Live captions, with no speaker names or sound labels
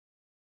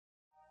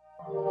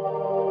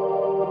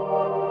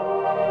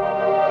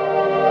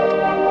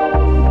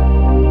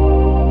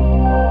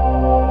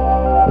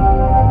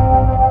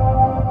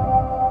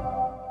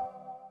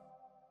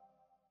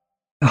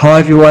Hi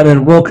everyone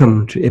and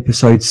welcome to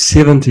episode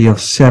 70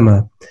 of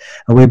SAMA,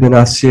 a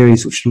webinar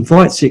series which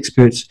invites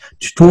experts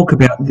to talk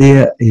about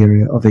their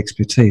area of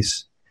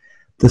expertise.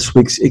 This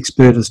week's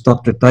expert is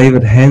Dr.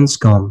 David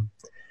Hanscom.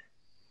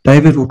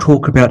 David will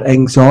talk about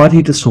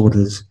anxiety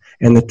disorders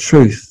and the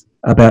truth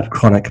about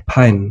chronic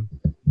pain.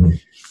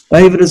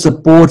 David is a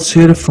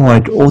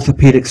board-certified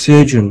orthopedic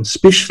surgeon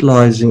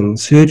specialising in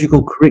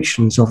surgical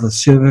corrections of the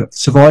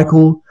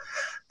cervical,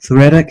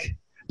 thoracic,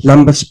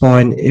 lumbar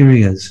spine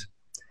areas.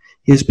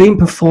 He has been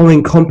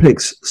performing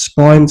complex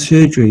spine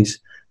surgeries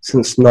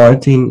since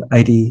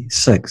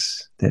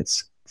 1986.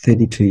 That's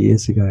 32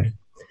 years ago.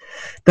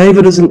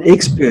 David is an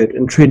expert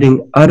in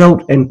treating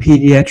adult and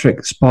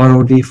pediatric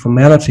spinal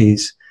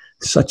deformities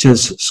such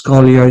as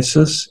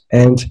scoliosis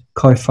and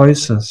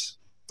kyphosis.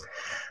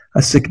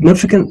 A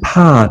significant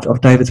part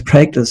of David's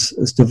practice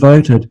is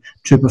devoted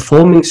to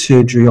performing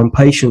surgery on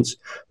patients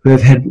who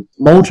have had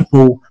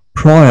multiple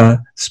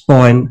prior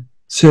spine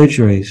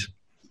surgeries.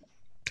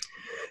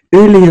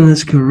 Early in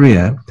his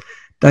career,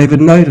 David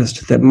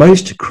noticed that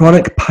most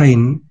chronic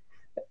pain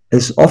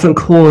is often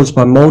caused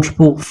by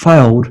multiple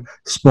failed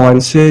spine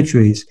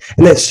surgeries,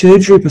 and that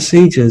surgery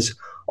procedures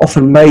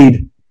often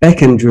made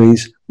back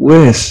injuries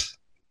worse.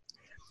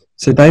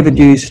 So David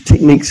used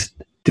techniques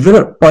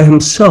developed by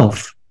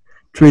himself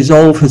to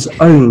resolve his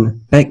own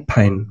back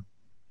pain,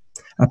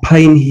 a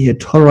pain he had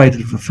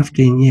tolerated for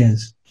 15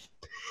 years.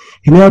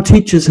 He now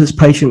teaches his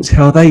patients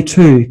how they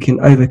too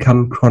can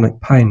overcome chronic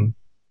pain.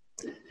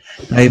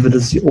 David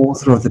is the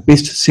author of the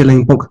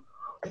best-selling book,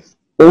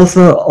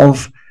 author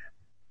of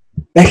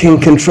Back in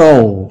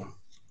Control,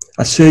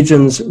 A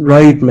Surgeon's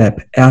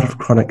Roadmap Out of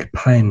Chronic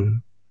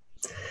Pain.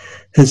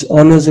 His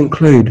honours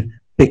include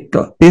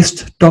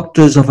Best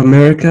Doctors of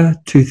America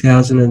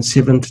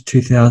 2007 to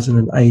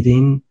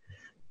 2018,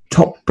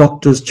 Top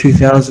Doctors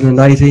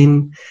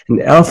 2018,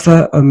 and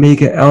Alpha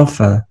Omega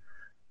Alpha,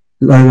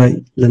 Loma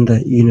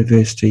Linda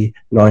University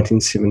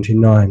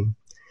 1979.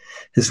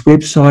 His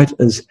website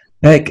is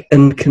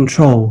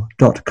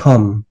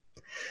backincontrol.com.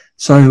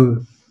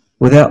 So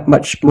without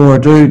much more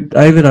ado,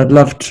 David, I'd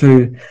love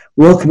to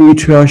welcome you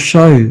to our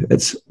show.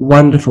 It's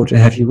wonderful to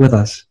have you with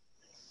us.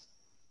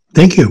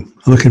 Thank you.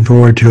 I'm looking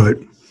forward to it.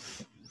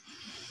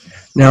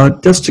 Now,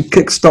 just to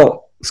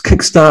kickstart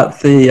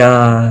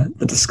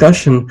the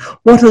discussion,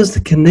 what is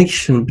the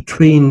connection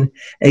between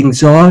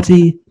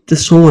anxiety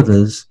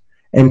disorders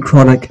and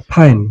chronic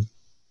pain?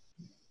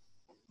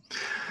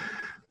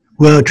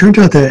 Well, it turns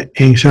out that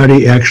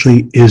anxiety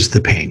actually is the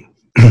pain.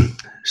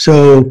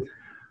 So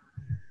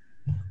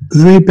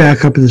let me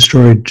back up in the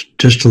story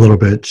just a little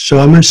bit. So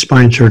I'm a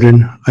spine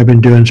surgeon. I've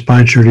been doing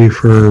spine surgery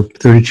for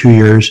 32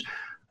 years.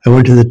 I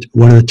went to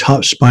one of the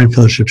top spine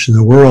fellowships in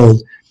the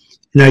world.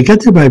 And I got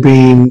there by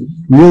being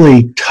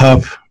really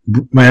tough.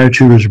 My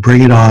attitude was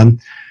bring it on.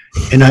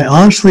 And I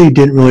honestly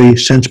didn't really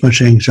sense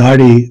much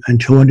anxiety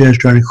until one day I was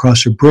driving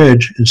across a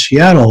bridge in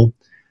Seattle.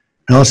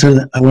 And all of a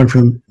sudden I went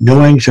from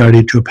no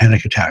anxiety to a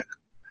panic attack.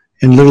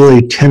 In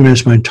literally 10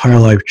 minutes, my entire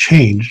life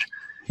changed.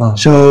 Wow.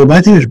 So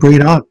my thing was bring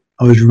it on.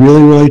 I was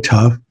really, really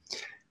tough.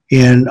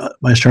 And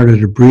I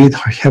started to breathe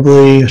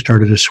heavily. I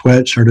started to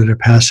sweat, started to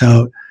pass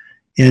out.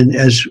 And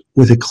as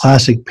with a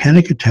classic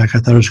panic attack, I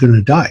thought I was going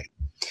to die.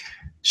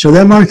 So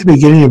that marked the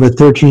beginning of a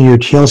 13-year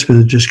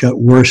tailspin that just got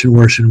worse and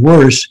worse and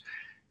worse.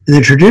 And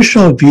the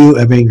traditional view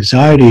of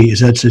anxiety is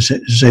that it's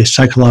a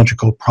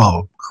psychological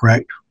problem,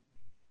 correct?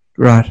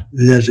 Right.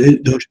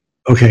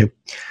 Okay.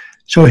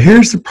 So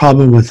here's the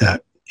problem with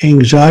that.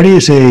 Anxiety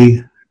is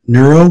a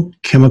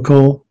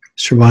neurochemical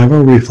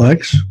survival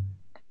reflex.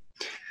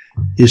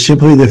 It's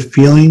simply the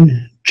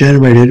feeling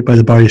generated by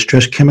the body's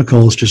stress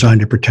chemicals designed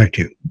to protect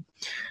you.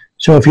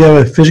 So if you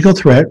have a physical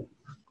threat,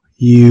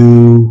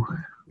 you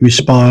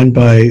respond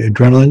by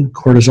adrenaline,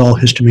 cortisol,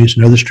 histamines,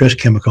 and other stress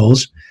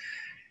chemicals.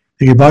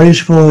 And your body's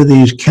full of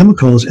these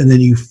chemicals, and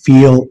then you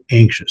feel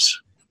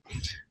anxious.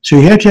 So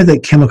you have to have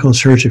that chemical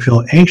surge to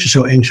feel anxious.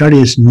 So anxiety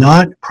is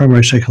not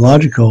primarily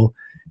psychological.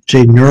 It's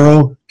a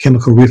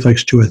neurochemical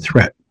reflex to a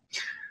threat.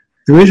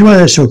 The reason why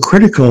that's so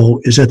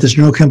critical is that this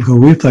neurochemical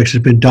reflex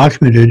has been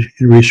documented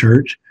in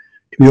research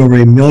to be over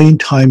 1 million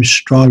times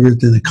stronger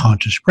than the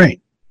conscious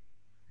brain.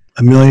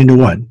 1 million to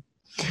 1.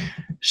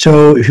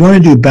 So if you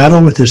want to do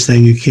battle with this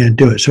thing, you can't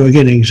do it. So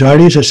again,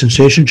 anxiety is a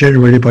sensation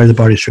generated by the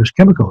body's stress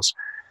chemicals.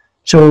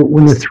 So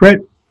when the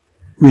threat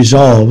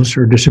resolves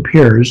or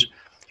disappears,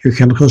 your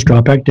chemicals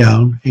drop back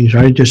down,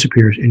 anxiety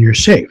disappears, and you're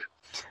safe.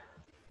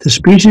 The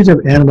species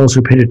of animals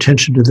who paid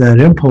attention to that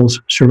impulse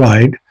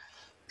survived.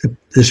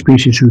 The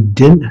species who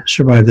didn't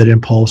survive that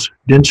impulse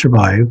didn't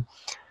survive.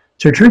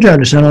 So it turns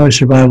out it's not only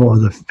survival of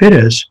the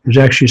fittest, it's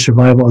actually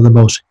survival of the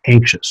most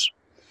anxious.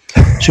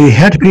 So you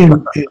have to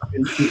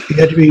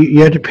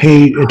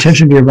pay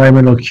attention to your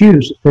environmental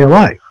cues to stay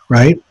alive,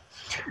 right?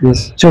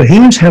 Yes. So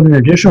humans have an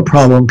additional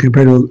problem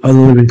compared to other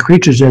living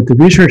creatures that the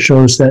research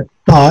shows that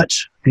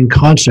thoughts and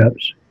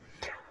concepts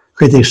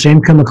create the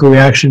same chemical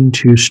reaction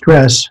to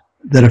stress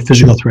that a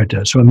physical threat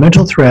does. So a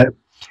mental threat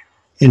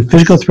and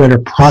physical threat are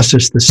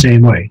processed the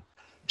same way.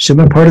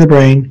 Similar part of the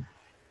brain,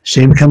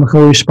 same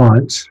chemical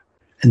response,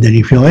 and then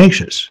you feel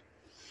anxious.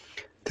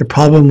 The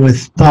problem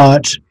with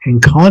thoughts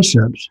and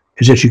concepts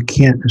is that you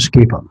can't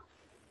escape them.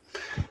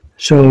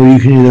 So you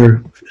can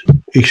either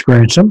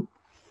experience them,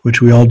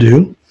 which we all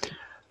do.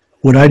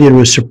 What I did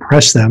was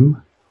suppress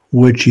them,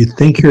 which you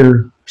think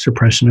you're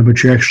suppressing them,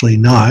 but you're actually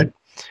not.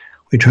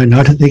 We try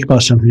not to think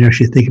about something,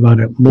 actually think about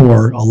it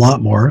more, a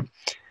lot more.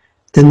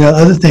 Then the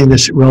other thing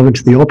that's relevant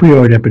to the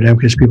opioid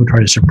epidemic is people try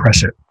to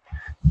suppress it.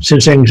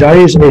 Since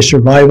anxiety is a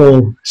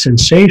survival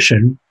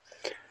sensation,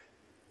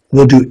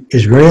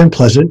 is very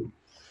unpleasant.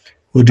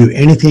 We'll do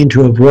anything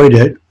to avoid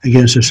it.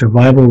 Again, it's a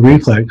survival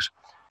reflex.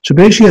 So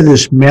basically, you have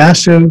this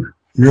massive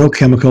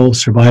neurochemical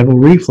survival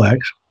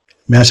reflex,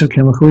 massive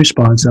chemical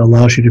response that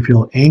allows you to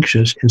feel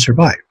anxious and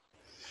survive.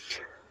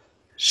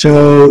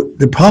 So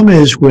the problem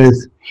is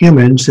with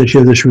humans that you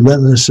have this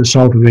relentless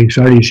assault of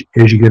anxiety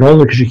as you get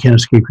older because you can't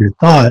escape your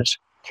thoughts.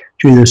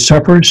 To either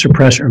suffer,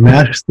 suppress, or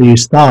mask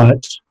these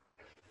thoughts,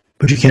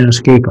 but you can't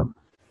escape them.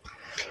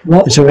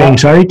 And so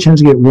anxiety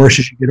tends to get worse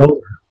as you get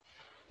older.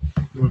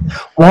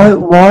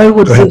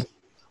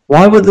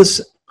 Why would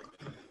this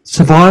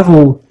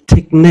survival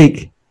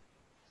technique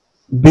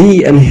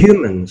be in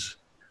humans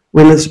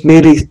when it's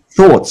merely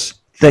thoughts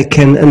that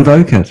can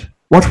invoke it?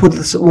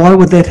 Why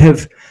would that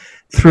have,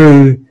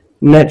 through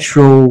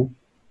natural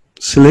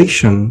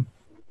selection,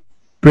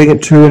 bring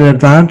it to an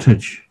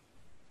advantage?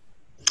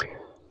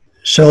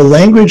 So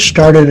language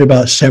started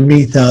about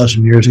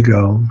 70,000 years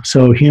ago.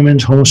 So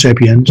humans, Homo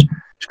sapiens,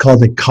 it's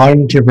called the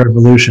cognitive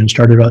revolution,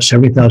 started about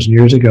 70,000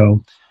 years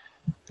ago.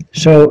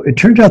 So it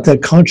turns out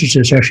that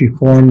consciousness actually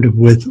formed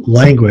with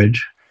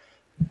language.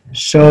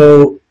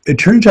 So it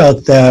turns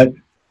out that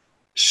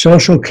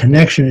social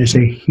connection is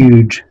a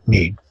huge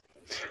need.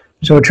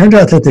 So it turns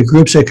out that the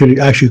groups that could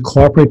actually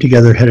cooperate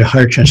together had a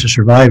higher chance of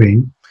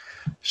surviving.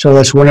 So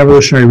that's one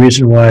evolutionary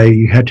reason why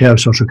you had to have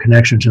social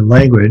connections in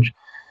language.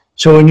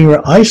 So when you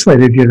were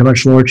isolated, you had a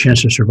much lower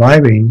chance of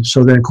surviving.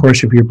 So then, of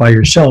course, if you're by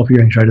yourself,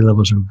 your anxiety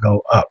levels would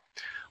go up.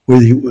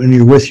 When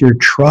you're with your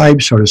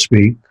tribe, so to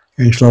speak,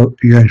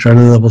 your anxiety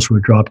levels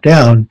would drop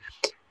down.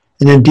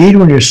 And indeed,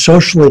 when you're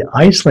socially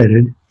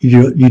isolated,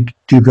 you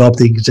develop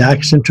the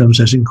exact symptoms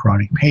as in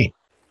chronic pain.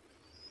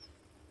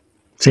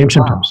 Same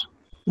symptoms.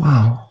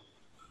 Wow.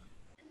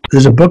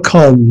 There's a book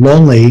called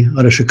Lonely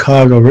out of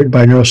Chicago written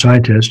by a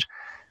neuroscientist,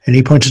 and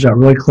he points it out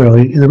really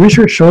clearly. And the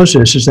research shows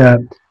this is that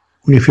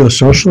when you feel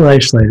socially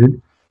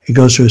isolated, it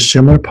goes to a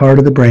similar part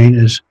of the brain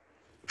as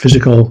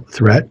physical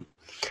threat.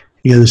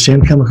 You have the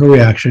same chemical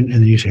reaction,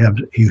 and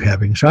then you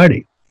have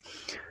anxiety.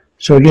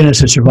 So again,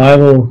 it's a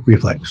survival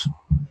reflex.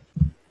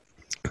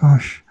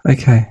 Gosh,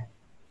 okay.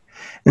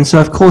 And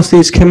so, of course,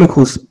 these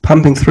chemicals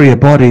pumping through your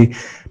body,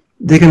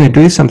 they're going to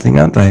do something,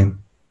 aren't they?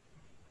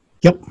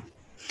 Yep.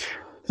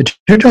 It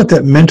turns out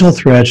that mental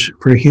threats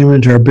for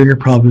humans are a bigger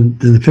problem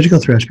than the physical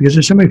threats, because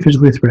if somebody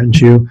physically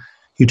threatens you,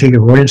 you take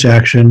avoidance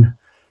action,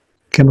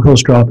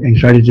 chemicals drop,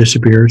 anxiety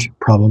disappears,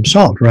 problem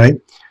solved, right?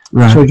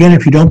 Right. So again,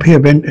 if you don't pay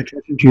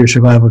attention to your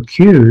survival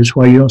cues,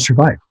 well, you don't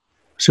survive.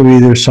 So we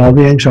either solve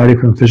the anxiety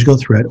from physical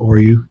threat or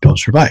you don't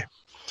survive.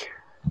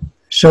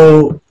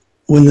 So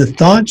when the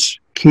thoughts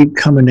keep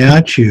coming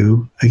at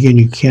you, again,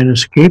 you can't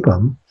escape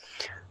them.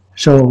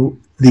 So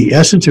the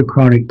essence of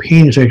chronic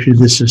pain is actually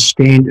the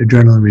sustained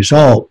adrenaline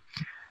result.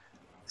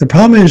 The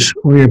problem is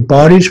when your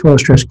body's full of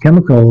stress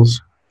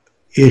chemicals,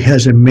 it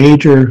has a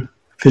major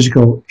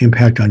physical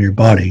impact on your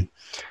body.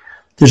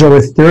 There's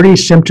over 30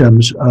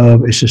 symptoms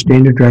of a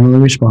sustained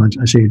adrenaline response.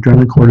 I say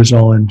adrenaline,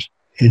 cortisol, and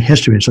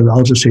histamine. So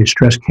I'll just say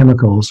stress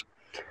chemicals.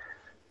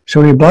 So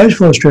when your body's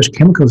full of stress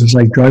chemicals, it's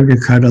like driving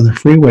your car down the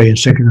freeway in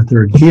second or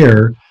third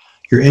gear.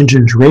 Your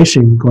engine's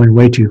racing, going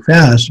way too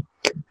fast,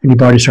 and your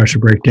body starts to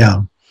break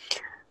down.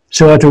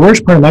 So at the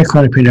worst part of my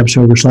chronic pain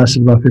episode, which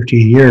lasted about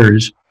 15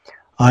 years,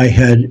 I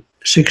had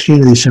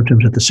 16 of these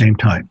symptoms at the same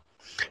time.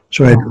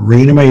 So I had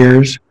ringing in my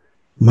ears,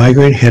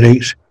 migraine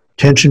headaches,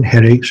 tension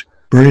headaches,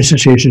 burning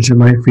sensations in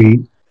my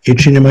feet,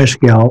 itching in my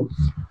scalp,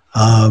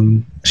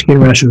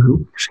 skin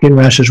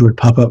rashes would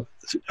pop up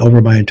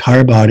over my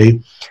entire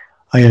body.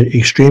 I had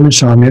extreme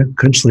insomnia,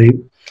 couldn't sleep.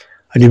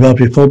 I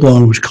developed a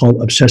full-blown, what's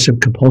called obsessive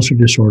compulsive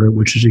disorder,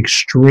 which is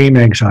extreme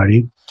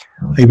anxiety.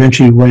 I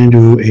eventually went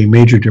into a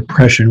major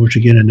depression, which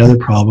again, another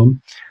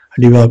problem.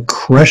 I developed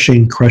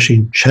crushing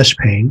chest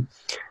pain.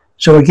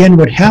 So again,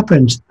 what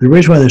happens, the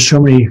reason why there's so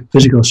many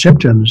physical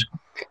symptoms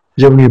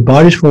is that when your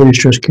body's full of these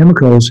stress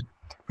chemicals,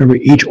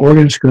 remember, each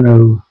organ is going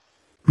to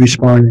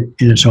respond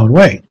in its own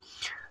way.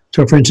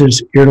 So for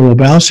instance, irritable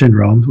bowel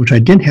syndrome, which I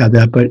didn't have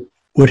that, but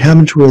what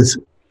happens with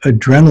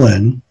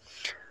adrenaline,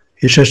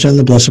 it shuts down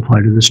the blood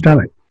supply to the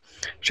stomach.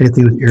 Same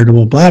thing with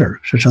irritable bladder,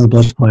 shuts down the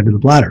blood supply to the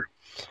bladder.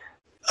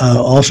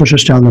 Also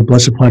shuts down the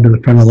blood supply to the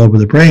frontal lobe of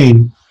the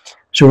brain.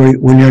 So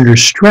when you're under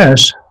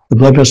stress, the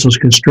blood vessels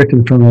constrict in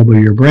the frontal lobe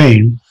of your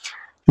brain.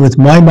 And with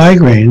my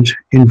migraines,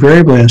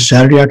 invariably on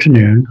Saturday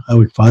afternoon, I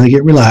would finally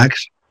get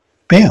relaxed.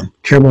 Bam,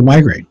 terrible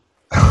migraine.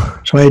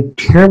 So I had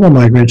terrible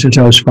migraine since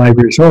I was 5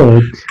 years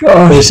old.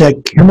 But it's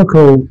that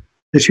chemical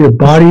It's your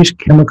body's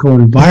chemical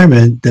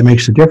environment that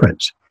makes the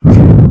difference.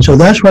 So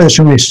that's why there's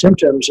so many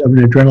symptoms of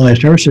an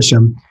adrenalized nervous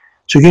system.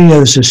 So again, you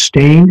have the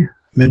sustained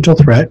mental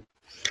threat.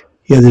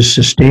 You have this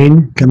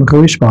sustained chemical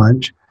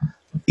response.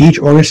 Each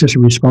organ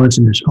system responds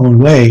in its own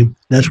way.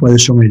 That's why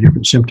there's so many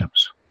different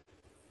symptoms.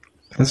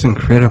 That's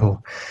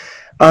incredible.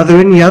 Are there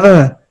any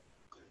other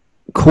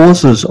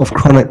causes of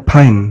chronic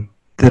pain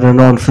that are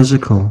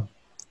non-physical?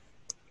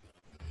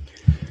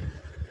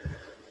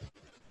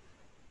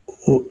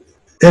 Well,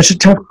 that's a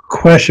tough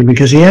question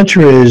because the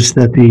answer is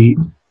that the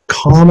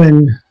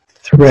common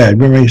thread,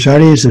 remember,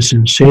 anxiety is a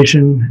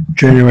sensation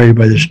generated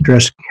by the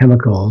stress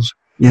chemicals.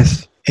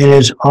 Yes. And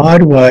it's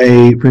odd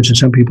why, for instance,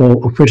 some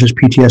people, for instance,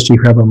 PTSD,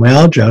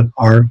 fibromyalgia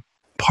are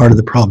part of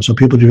the problem. So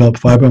people develop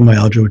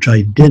fibromyalgia, which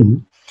I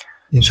didn't.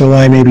 Yes. So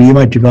why maybe you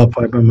might develop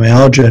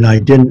fibromyalgia and I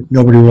didn't,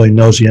 nobody really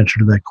knows the answer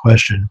to that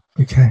question.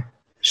 Okay.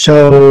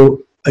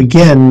 So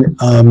again,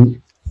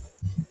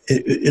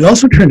 it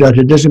also turns out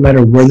it doesn't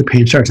matter where the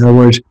pain starts. In other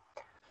words,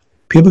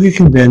 people get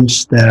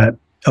convinced that,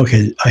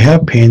 okay, I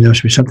have pain, there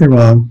must be something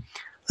wrong,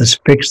 let's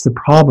fix the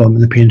problem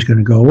and the pain's going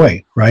to go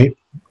away, right?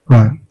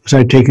 Right. It's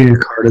like taking your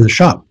car to the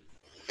shop.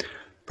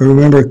 But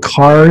remember,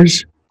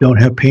 cars don't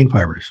have pain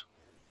fibers.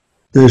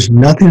 There's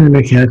nothing in the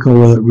mechanical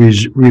world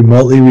that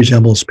remotely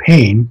resembles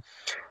pain.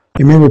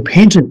 And remember,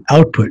 pain's an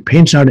output.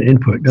 Pain's not an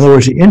input. In other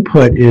words, the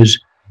input is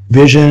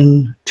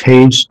vision,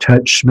 taste,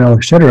 touch, smell,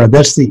 etc.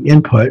 That's the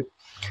input.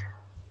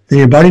 Then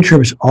your body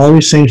interprets all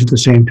these things at the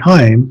same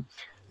time,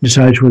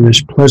 decides whether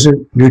it's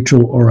pleasant,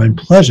 neutral, or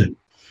unpleasant.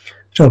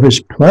 So if it's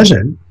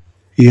pleasant,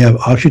 you have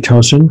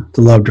oxytocin,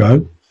 the love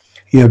drug.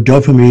 You have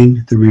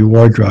dopamine, the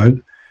reward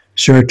drug,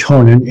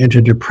 serotonin,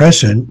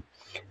 antidepressant,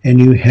 and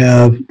you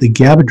have the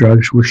GABA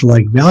drugs, which are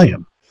like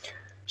Valium.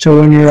 So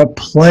when you're at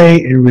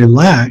play and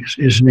relax,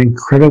 it's an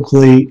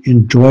incredibly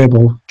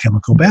enjoyable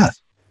chemical bath.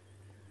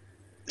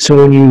 So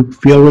when you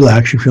feel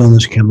relaxed, you're feeling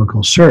this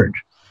chemical surge.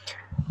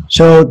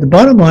 So the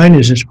bottom line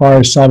is, as far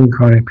as solving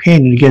chronic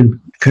pain, and again,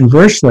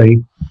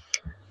 conversely,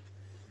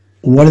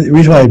 one of the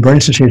reasons why I have burning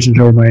sensations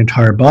over my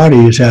entire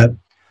body is that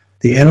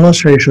the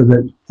analysis ratio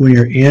that when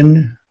you're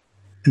in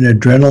an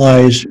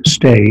adrenalized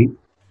state,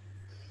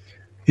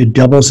 it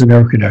doubles the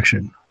nerve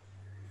conduction.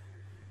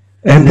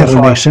 And that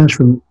would make sense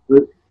from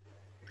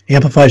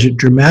amplifies it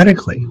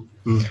dramatically.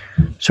 Mm.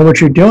 So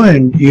what you're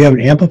doing, you have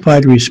an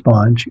amplified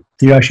response,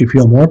 you actually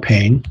feel more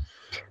pain.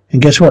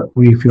 And guess what?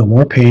 When you feel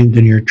more pain,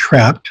 then you're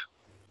trapped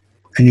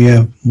and you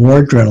have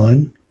more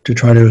adrenaline to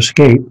try to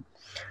escape.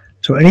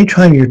 So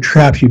anytime you're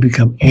trapped, you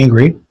become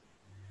angry.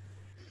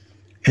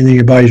 And then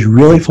your body's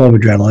really full of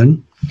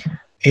adrenaline.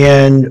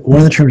 And one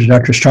of the terms that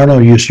Dr.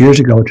 Starno used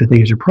years ago, which I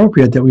think is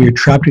appropriate, that when you're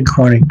trapped in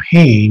chronic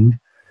pain,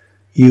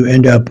 you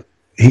end up,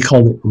 he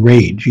called it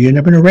rage. You end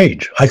up in a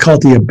rage. I call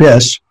it the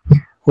abyss,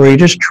 where you're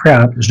just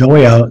trapped. There's no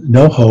way out,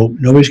 no hope.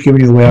 Nobody's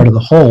giving you a way out of the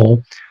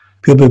hole.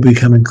 People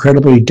become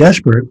incredibly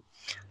desperate.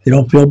 They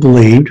don't feel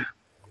believed.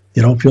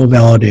 They don't feel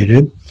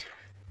validated.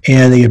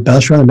 And they get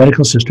bounced around the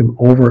medical system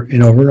over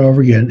and over and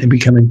over again and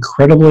become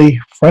incredibly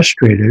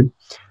frustrated.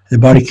 The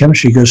body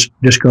chemistry just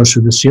goes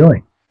through the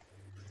ceiling.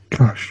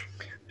 Gosh.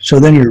 So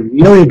then you're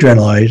really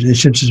adrenalized, and the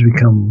symptoms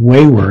become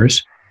way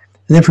worse.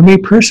 And then for me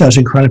personally, I was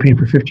in chronic pain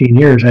for 15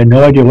 years. I had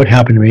no idea what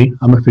happened to me.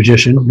 I'm a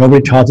physician.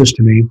 Nobody taught this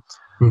to me.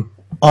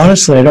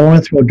 Honestly, I don't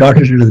want to throw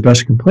doctors under the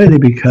bus completely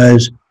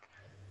because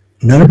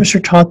none of us are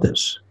taught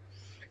this.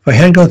 If I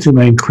hadn't gone through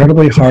my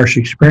incredibly harsh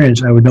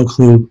experience, I would have no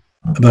clue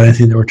about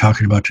anything that we're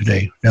talking about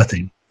today.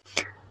 Nothing.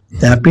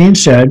 That being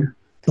said,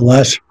 the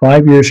last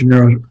 5 years of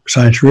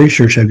neuroscience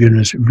research have given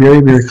us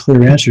very, very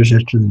clear answers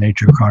as to the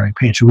nature of chronic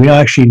pain. So we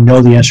actually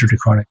know the answer to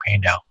chronic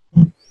pain now.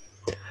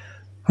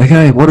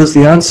 Okay, what is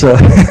the answer?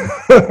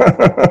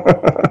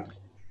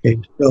 Okay,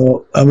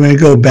 so I'm going to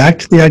go back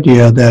to the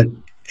idea that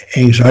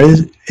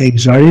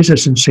anxiety is a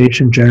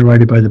sensation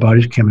generated by the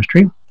body's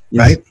chemistry,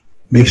 yes. Right?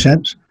 Makes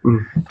sense?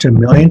 Mm. It's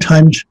 1,000,000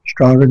 times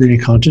stronger than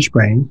your conscious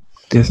brain.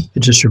 Yes.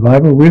 It's a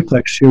survival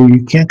reflex, so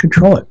you can't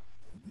control it.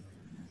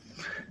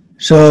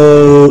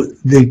 So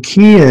the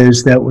key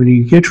is that when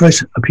you get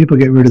choice, people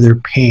get rid of their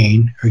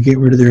pain or get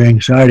rid of their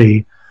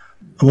anxiety,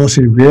 almost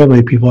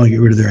invariably people want to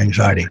get rid of their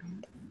anxiety.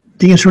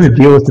 They can sort of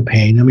deal with the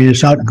pain. I mean,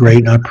 it's not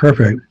great, not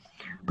perfect,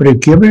 but if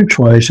given a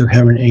choice of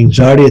having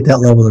anxiety at that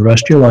level the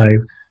rest of your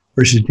life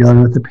versus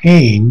dealing with the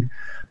pain,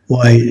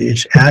 why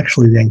it's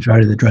actually the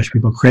anxiety that drives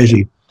people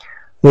crazy.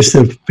 What's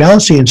the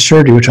fallacy in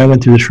surgery, which I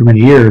went through this for many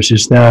years,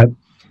 is that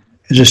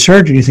as a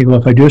surgeon, you think, well,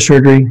 if I do a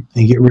surgery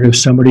and get rid of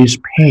somebody's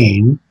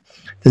pain,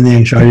 then the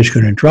anxiety is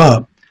going to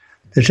drop.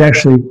 That's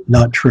actually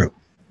not true.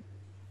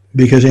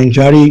 Because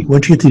anxiety,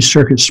 once you get these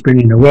circuits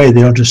spinning away,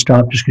 they don't just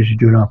stop just because you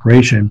do an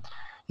operation.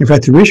 In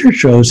fact, the research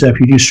shows that if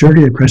you do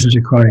surgery in the presence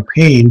of chronic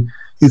pain,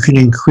 you can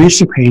increase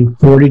the pain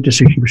 40 to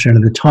 60%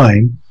 of the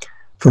time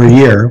for a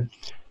year,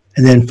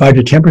 and then 5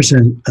 to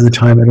 10% of the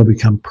time it'll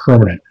become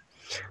permanent.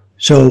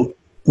 So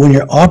when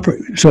you're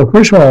so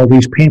first of all,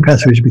 these pain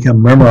pathways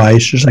become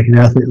memorized, just like an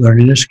athlete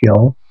learning a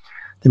skill.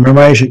 The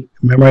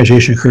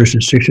memorization occurs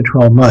in 6 to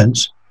 12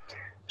 months.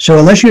 So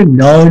unless you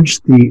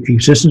acknowledge the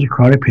existence of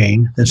chronic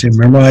pain, that's a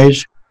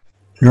memorized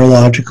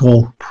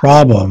neurological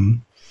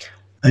problem,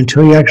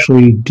 until you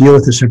actually deal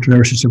with the central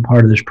nervous system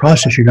part of this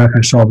process, you're not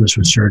going to solve this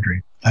with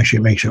surgery. Actually,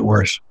 it makes it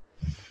worse.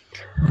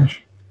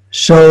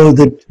 So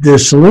the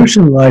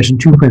solution lies in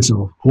two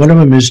principles. One of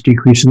them is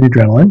decreasing the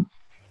adrenaline.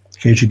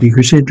 Okay, as you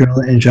decrease the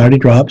adrenaline, anxiety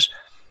drops.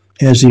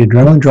 As the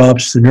adrenaline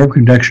drops, the nerve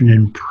conduction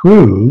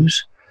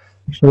improves.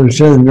 So as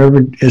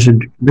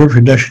the nerve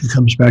conduction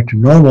comes back to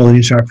normal, then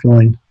you start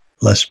feeling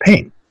less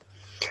pain.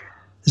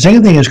 The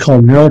second thing is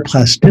called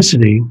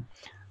neuroplasticity.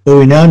 What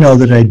we now know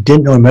that I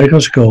didn't know in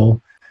medical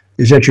school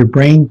is that your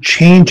brain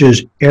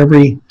changes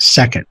every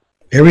second.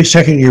 Every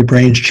second your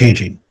brain's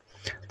changing.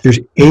 There's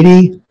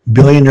 80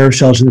 billion nerve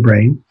cells in the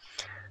brain.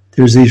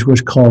 There's these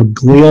what's called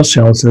glial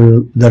cells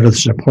that are the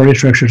supporting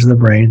structures of the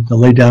brain. They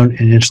lay down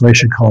an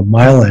insulation called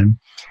myelin.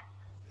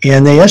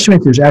 And they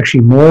estimate there's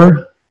actually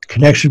more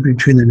connections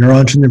between the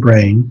neurons in the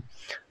brain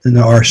than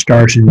there are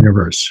stars in the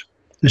universe.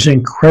 It's an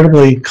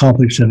incredibly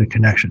complex set of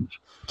connections.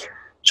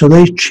 So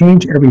they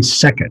change every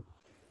second.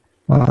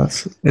 Wow,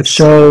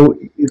 so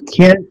you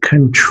can't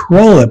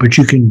control it, but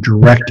you can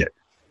direct it.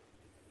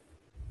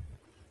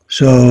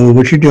 So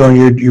what you're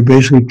doing, you're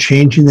basically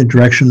changing the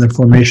direction of the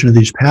formation of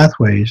these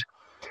pathways.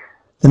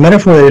 The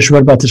metaphor I just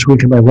wrote about this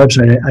week on my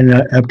website, I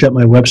update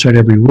my website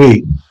every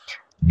week,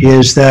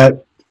 is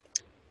that,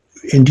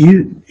 and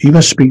you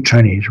must speak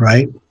Chinese,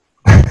 right?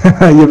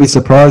 You'll be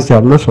surprised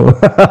how little,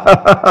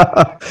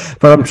 but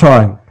I'm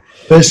trying.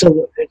 But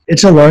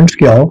it's a learned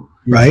skill,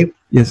 right?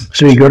 Yes.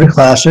 So you go to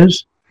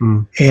classes,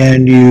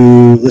 and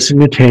you listen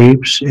to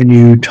tapes, and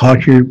you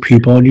talk to your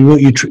people,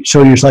 and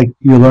so it's like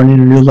you're learning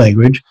a new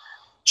language.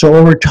 So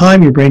over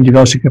time, your brain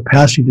develops a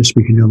capacity to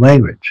speak a new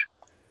language.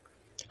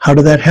 How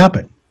did that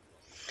happen?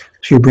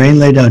 So your brain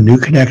laid down new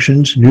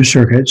connections, new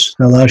circuits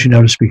that allows you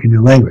now to speak a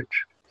new language.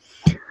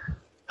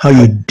 How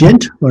you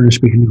didn't learn to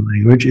speak a new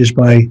language is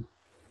by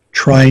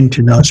trying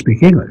to not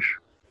speak English,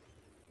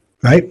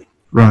 right?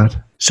 Right.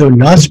 So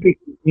not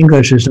speaking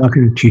English is not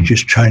going to teach us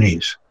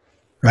Chinese,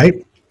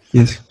 right?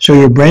 Yes. So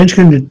your brain's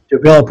going to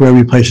develop wherever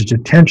you place its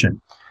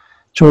attention.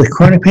 So with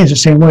chronic pain, it's the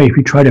same way. If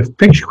you try to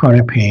fix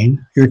chronic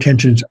pain, your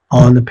attention's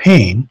on the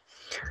pain.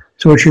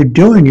 So what you're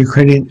doing, you're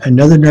creating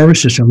another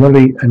nervous system,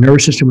 literally a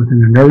nervous system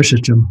within a nervous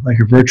system, like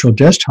a virtual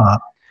desktop,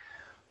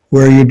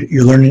 where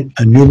you're learning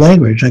a new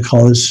language. I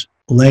call this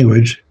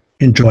language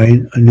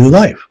enjoying a new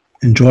life,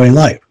 enjoying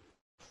life.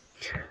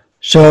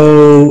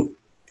 So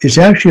it's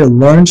actually a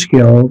learned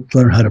skill to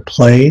learn how to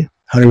play,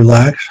 how to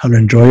relax, how to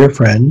enjoy your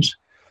friends,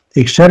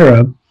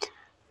 etc.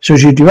 So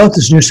as you develop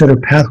this new set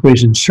of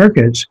pathways and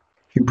circuits,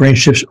 your brain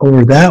shifts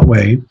over that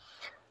way.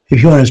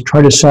 If you want to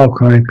try to solve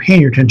chronic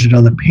pain, your attention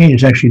on the pain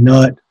is actually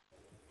not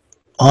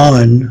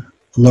on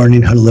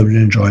learning how to live an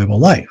enjoyable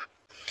life.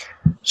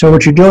 So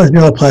what you're doing with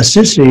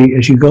neuroplasticity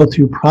is you go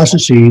through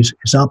processes.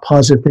 It's not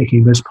positive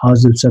thinking, but it's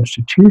positive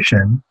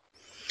substitution.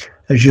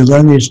 As you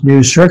learn these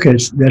new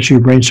circuits, that's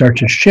your brain starts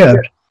to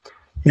shift.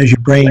 As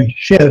your brain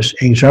shifts,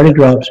 anxiety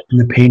drops and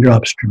the pain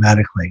drops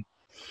dramatically.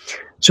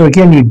 So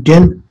again, you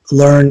didn't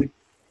learn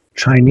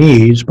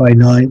Chinese by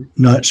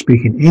not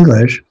speaking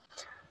English.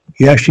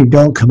 You actually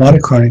don't come out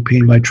of chronic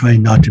pain by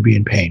trying not to be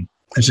in pain.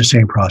 It's the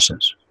same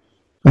process.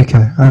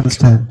 Okay, I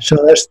understand. So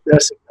that's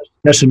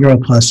the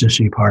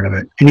neuroplasticity part of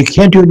it. And you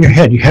can't do it in your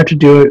head. You have to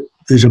do it.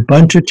 There's a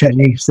bunch of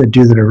techniques that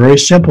are very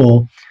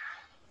simple,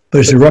 but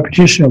it's a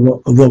repetition of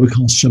what we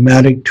call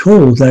somatic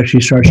tools that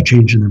actually starts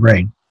changing the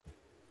brain.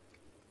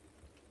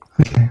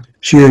 Okay.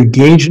 So you're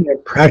engaged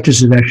in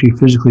practices that actually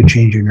physically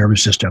change your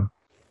nervous system.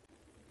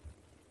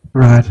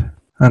 Right,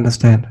 I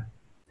understand.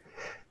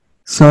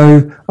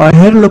 So I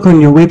had a look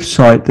on your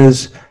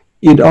website.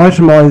 You'd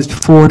itemized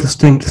 4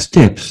 distinct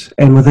steps,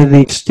 and within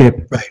each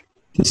step, right,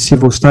 there's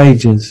several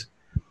stages.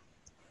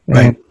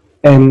 Right.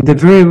 And they're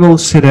very well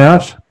set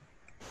out.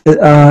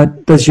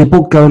 Does your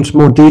book go into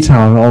more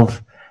detail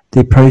of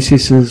the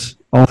processes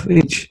of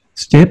each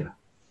step?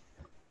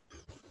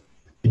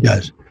 It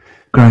does.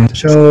 Great.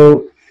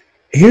 So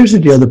here's the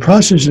deal. The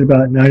process is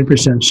about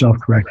 90%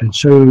 self-corrected.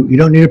 So you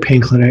don't need a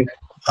pain clinic.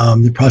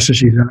 The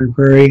processes aren't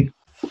very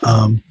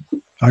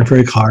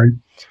hard.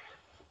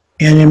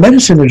 And in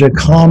medicine, there's a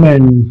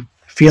common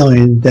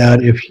feeling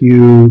that if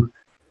you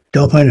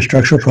don't find a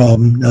structural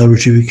problem, in other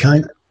words,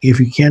 if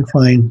you can't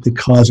find the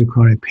cause of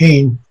chronic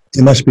pain,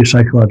 it must be a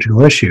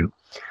psychological issue.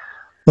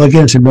 Well,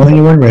 again, it's a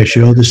 1:1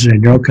 ratio. This is a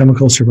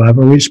neurochemical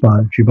survival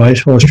response. Your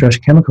body's full of stress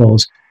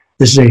chemicals.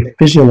 This is a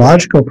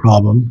physiological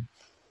problem,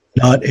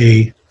 not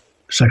a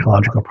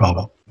psychological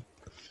problem.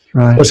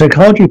 Right. So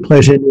psychology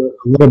plays into it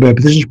a little bit,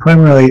 but this is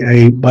primarily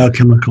a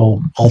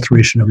biochemical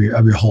alteration of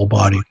your whole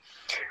body.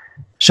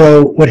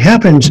 So what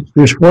happens,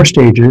 there's 4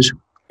 stages,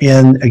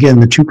 and again,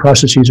 the 2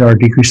 processes are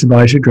decrease the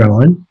body's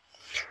adrenaline,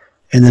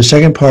 and the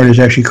second part is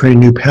actually creating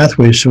new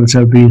pathways, so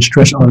instead of being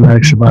stress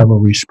automatic survival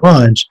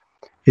response,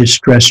 it's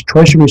stress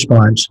choice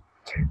response.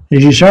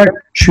 As you start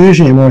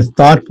choosing a more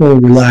thoughtful,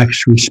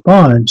 relaxed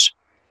response,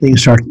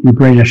 your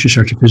brain actually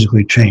starts to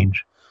physically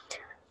change.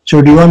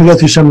 So do you want to go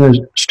through some of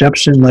the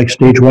steps in like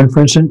stage 1,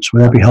 for instance?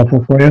 Would that be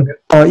helpful for you?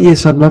 Oh,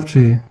 yes, I'd love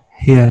to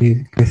hear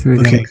you go through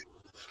that. Okay.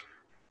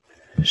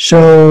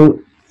 So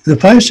the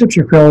 5 steps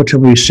are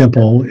relatively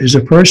simple.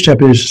 The first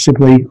step is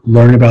simply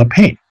learn about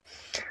pain.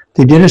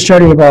 They did a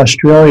study of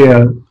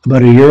Australia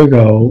about a year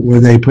ago where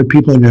they put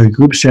people in a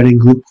group setting,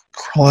 group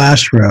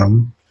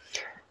classroom,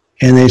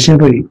 and they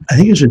simply, I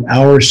think it's an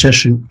hour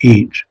session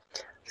each.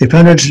 They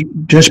found out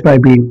just by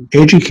being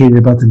educated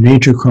about the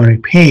nature of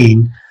chronic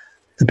pain,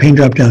 the pain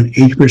dropped down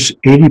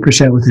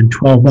 80% within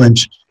 12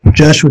 months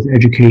just with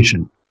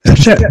education.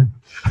 That's it.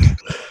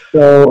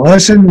 So all of a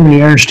sudden, when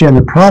you understand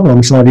the problem,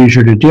 it's a lot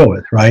easier to deal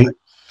with, right?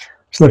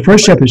 So the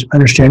first step is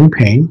understanding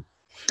pain.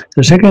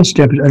 The second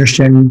step is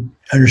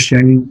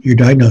understanding your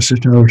diagnosis.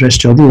 In other words, I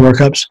still do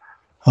workups.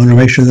 I want to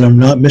make sure that I'm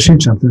not missing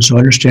something, so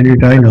understand your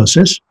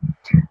diagnosis.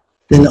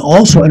 Then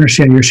also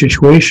understand your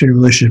situation in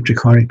relationship to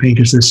chronic pain,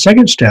 because the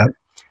second step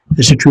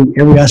is to treat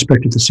every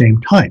aspect at the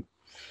same time.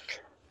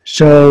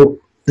 So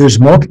there's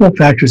multiple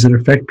factors that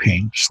affect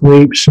pain: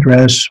 sleep,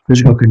 stress,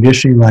 physical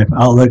conditioning, life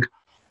outlook.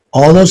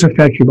 All those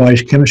affect your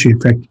body's chemistry,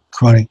 affect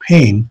chronic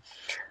pain.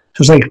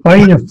 So it's like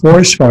fighting a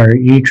forest fire.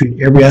 You need to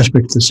treat every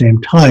aspect at the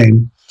same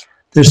time.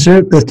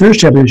 The third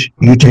step is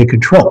you take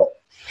control.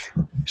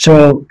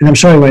 So, and I'm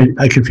sorry when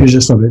I confuse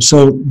this a little bit.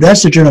 So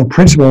that's the general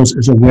principles: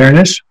 is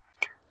awareness,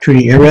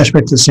 treating every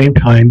aspect at the same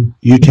time.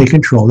 You take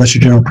control. That's the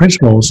general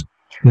principles.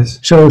 Yes.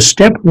 So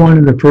step 1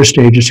 in the first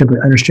stage is simply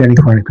understanding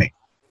chronic pain.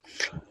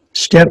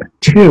 Step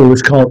 2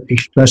 is called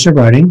expressive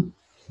writing,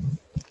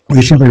 where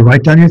you simply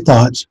write down your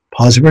thoughts,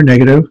 positive or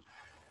negative,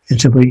 and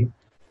simply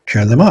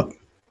tear them up,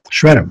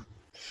 shred them.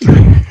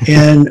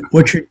 And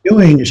what you're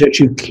doing is that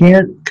you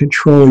can't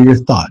control your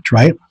thoughts,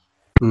 right?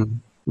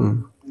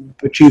 Mm-hmm.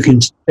 But you can,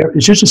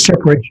 it's just a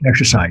separation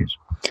exercise.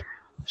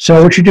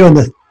 So what you're doing,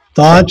 the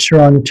thoughts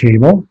are on the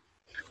table,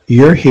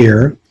 you're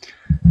here,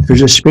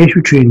 there's a space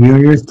between you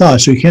and your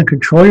thoughts, so you can't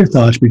control your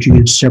thoughts, but you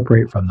can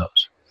separate from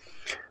those.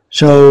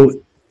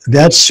 So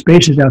that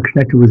space is now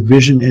connected with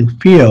vision and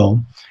feel.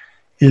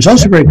 And it's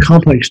also a very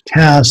complex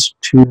task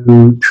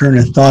to turn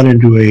a thought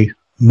into a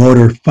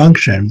motor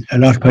function.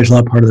 It occupies a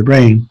lot of part of the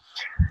brain.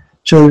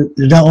 So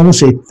there's now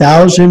almost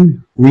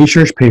 1,000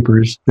 research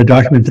papers that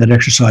document that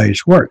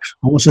exercise works,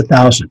 almost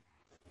 1,000.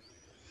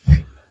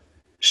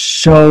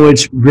 So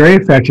it's very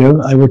effective.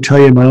 I will tell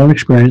you in my own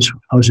experience,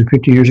 I was in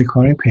 15 years of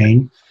chronic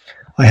pain.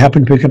 I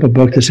happened to pick up a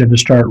book that said to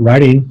start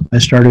writing. I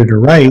started to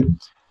write.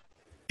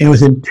 And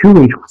within 2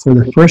 weeks, for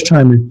the first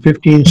time in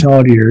 15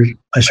 solid years,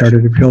 I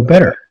started to feel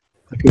better.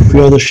 I could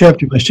feel the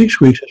shift. By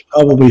 6 weeks, it's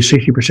probably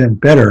 60%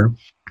 better.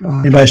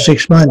 And by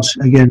 6 months,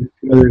 again,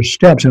 other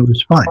steps, it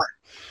was fine.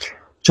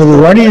 So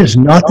the writing is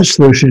not the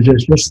solution.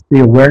 It's just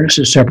the awareness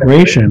of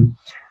separation.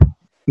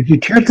 If you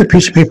tear up the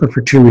piece of paper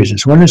for 2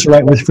 reasons. One is to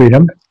write with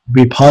freedom,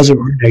 be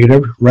positive or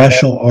negative,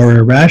 rational or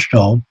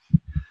irrational.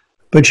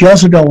 But you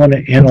also don't want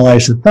to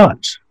analyze the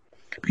thoughts.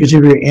 Because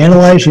if you're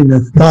analyzing the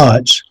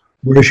thoughts,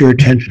 where's your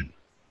attention?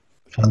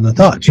 It's on the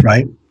thoughts,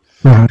 right?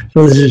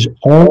 So this is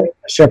only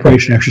a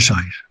separation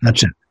exercise.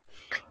 That's it.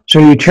 So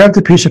you tear up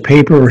the piece of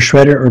paper or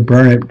shred it or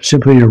burn it,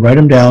 simply to write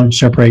them down,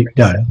 separate,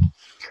 done.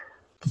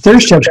 The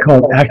third step is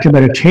called active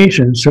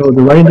meditation. So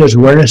the writing does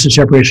awareness and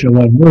separation in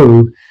one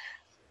move.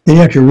 Then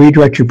you have to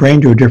redirect your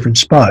brain to a different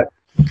spot.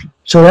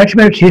 So active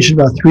meditation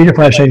is about 3 to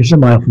 5 seconds of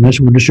mindfulness.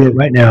 We'll just do it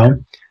right now.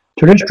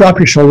 So just drop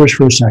your shoulders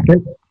for a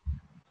second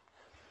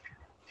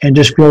and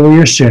just feel where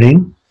you're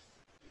sitting.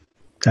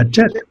 That's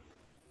it.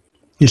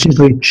 You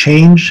simply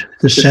change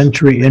the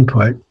sensory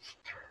input.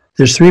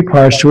 There's 3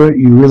 parts to it.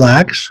 You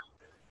relax,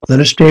 let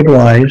it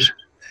stabilize,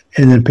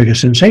 and then pick a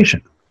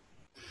sensation.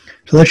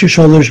 So let your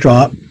shoulders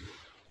drop.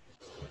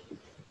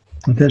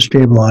 Let that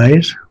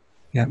stabilize.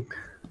 Yeah.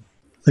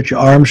 Let your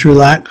arms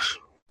relax,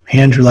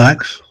 hands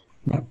relax.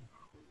 Yep.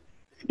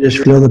 Just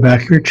feel the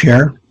back of your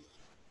chair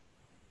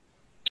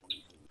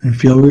and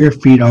feel where your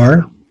feet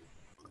are.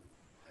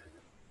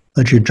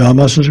 Let your jaw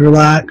muscles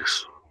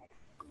relax,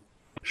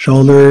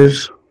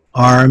 shoulders,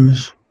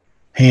 arms,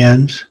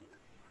 hands,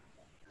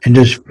 and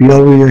just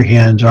feel where your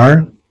hands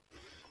are.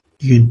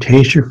 You can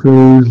taste your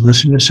food,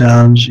 listen to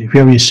sounds. If you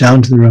have any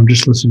sounds in the room,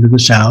 just listen to the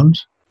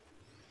sounds.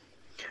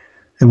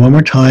 And one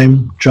more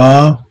time,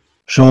 jaw,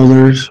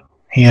 shoulders,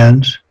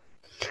 hands.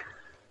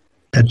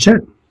 That's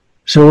it.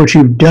 So what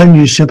you've done,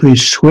 you simply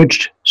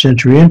switched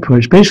sensory input.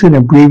 It's basically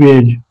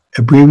an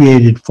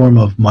abbreviated form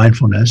of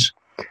mindfulness.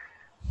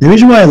 The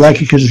reason why I like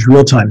it because it's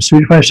real time. It's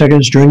 3 to 5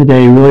 seconds during the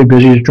day, really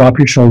busy, just drop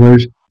your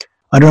shoulders.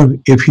 I don't know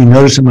if you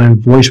notice that my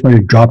voice might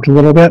have dropped a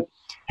little bit.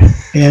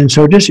 And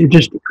so it just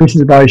increases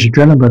the body's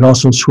adrenaline, but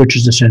also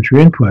switches the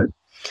sensory input.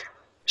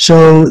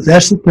 So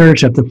that's the third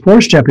step. The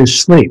fourth step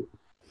is sleep.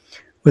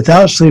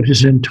 Without sleep,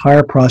 this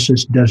entire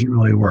process doesn't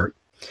really work.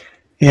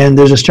 And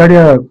there's a study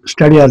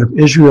out of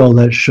Israel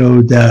that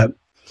showed that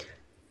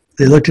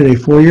they looked at a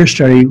 4-year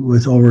study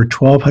with over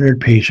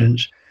 1,200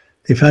 patients.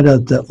 They found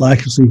out that lack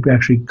of sleep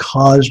actually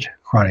caused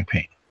chronic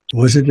pain. It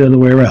wasn't the other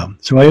way around.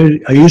 So I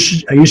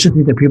used to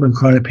think that people in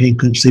chronic pain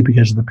couldn't sleep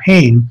because of the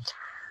pain.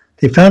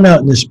 They found out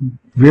in this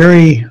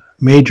very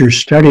major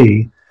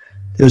study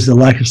It was the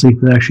lack of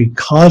sleep that actually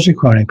caused the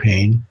chronic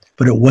pain,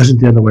 but it wasn't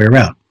the other way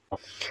around.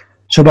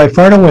 So by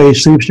far and away,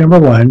 sleep's number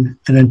one,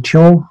 and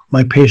until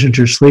my patients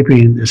are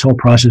sleeping, this whole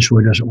process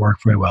really doesn't work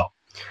very well.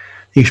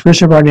 The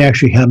expressive writing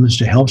actually happens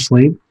to help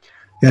sleep.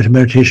 The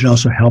meditation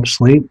also helps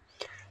sleep.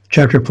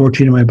 Chapter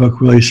 14 of my book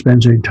really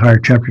spends an entire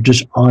chapter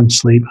just on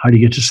sleep, how to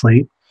get to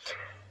sleep.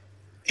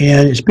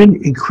 And it's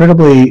been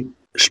incredibly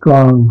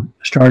strong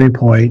starting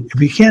point.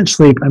 If you can't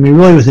sleep, I mean,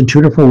 really within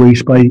 2 to 4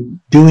 weeks, by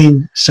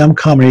doing some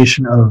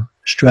combination of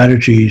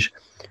strategies,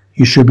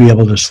 you should be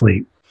able to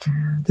sleep.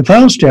 The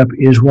final step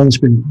is one that's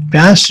been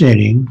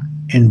fascinating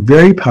and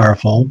very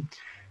powerful,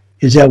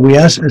 is that we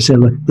ask, I say,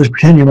 look, let's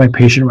pretend you're my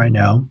patient right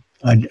now.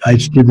 I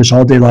did this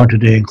all day long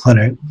today in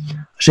clinic.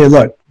 I say,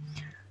 look,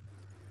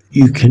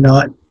 you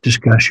cannot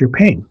discuss your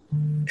pain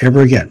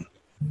ever again.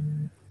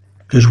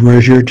 Because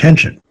where's your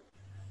attention?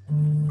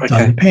 It's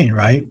on the pain,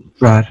 right?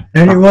 Right.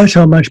 And I realize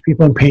how much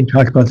people in pain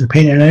talk about the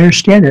pain, and I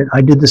understand it.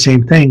 I did the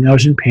same thing. I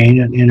was in pain,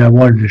 and I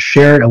wanted to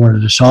share it. I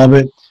wanted to solve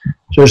it.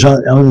 So I was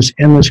on this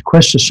endless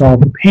quest to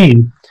solve the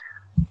pain.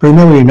 But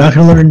remember, you're not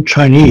going to learn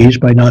Chinese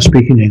by not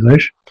speaking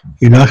English.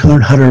 You're not going to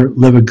learn how to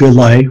live a good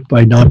life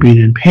by not being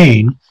in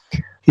pain.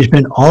 You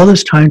spend all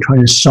this time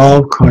trying to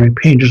solve chronic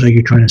pain, just like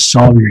you're trying to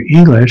solve your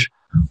English,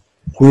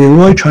 where you're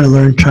really trying to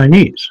learn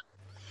Chinese.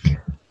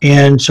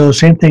 And so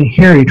same thing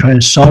here, you're trying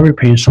to solve your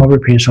pain, solve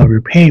your pain, solve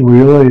your pain, where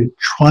you're really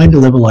trying to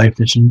live a life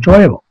that's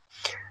enjoyable.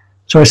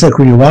 So I said,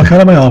 when you walk out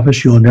of my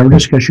office, you will never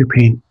discuss your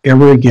pain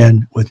ever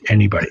again with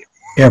anybody,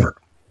 ever.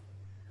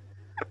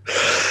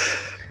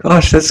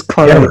 Gosh, that's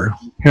quite a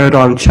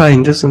paradigm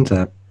change, isn't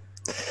it?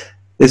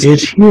 It's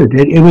huge.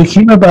 We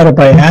came about it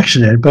by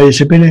accident, but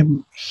it's been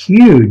a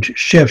huge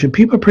shift, and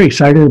people are pretty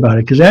excited about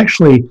it because it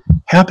actually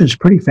happens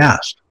pretty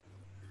fast.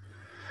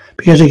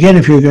 Because again,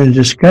 if you're going to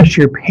discuss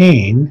your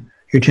pain,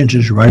 your attention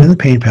is right in the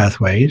pain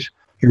pathways,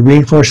 you're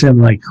reinforcing them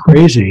like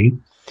crazy,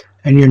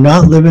 and you're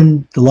not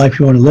living the life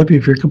you want to live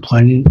if you're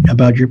complaining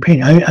about your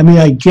pain. I mean,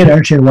 I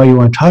understand why you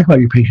want to talk about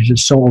your pain because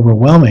it's so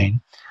overwhelming,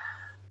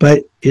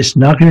 but it's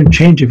not going to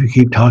change if you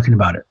keep talking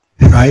about it,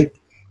 right?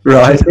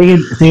 Right. So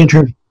in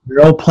terms of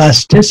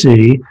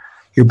neuroplasticity,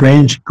 your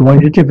brain's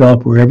going to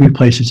develop wherever you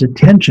place its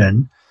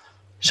attention.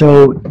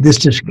 So this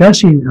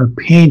discussing of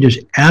pain just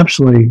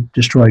absolutely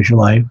destroys your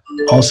life.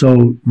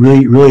 Also,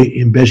 really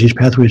embeds these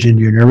pathways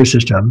into your nervous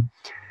system.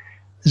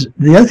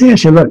 The other thing I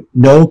say, look,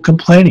 no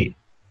complaining.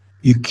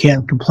 You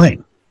can't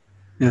complain.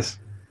 Yes.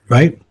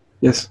 Right?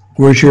 Yes.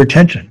 Where's your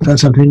attention? It's on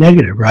something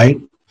negative,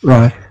 right?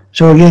 Right.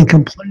 So again,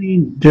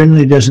 complaining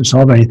generally doesn't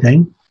solve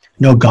anything.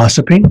 No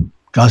gossiping.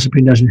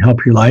 Gossiping doesn't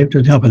help your life,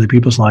 doesn't help other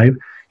people's life.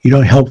 You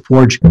don't help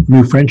forge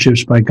new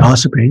friendships by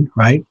gossiping,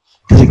 right?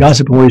 Because the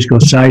gossip always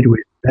goes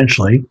sideways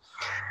eventually.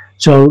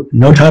 So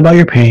no talk about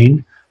your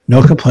pain,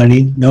 no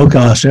complaining, no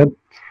gossip.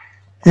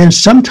 And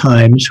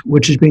sometimes,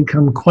 which has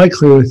become quite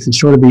clear with the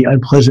sort of the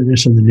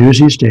unpleasantness of the news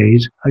these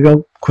days, I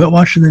go, quit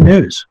watching the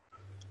news.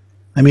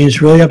 I mean,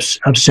 it's really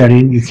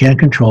upsetting. You can't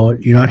control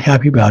it. You're not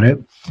happy about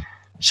it.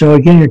 So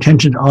again, your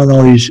attention on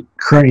all these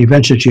current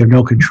events that you have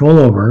no control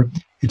over,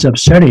 it's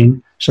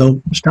upsetting.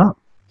 So stop.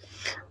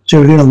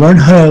 So if you're going to learn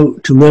how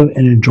to live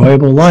an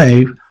enjoyable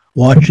life,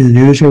 watching the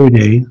news every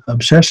day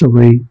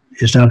obsessively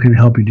is not going to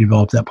help you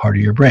develop that part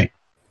of your brain.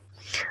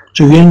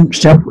 So again,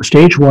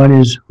 stage one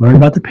is learn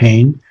about the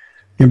pain.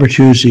 Number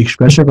two is the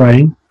expressive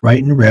writing,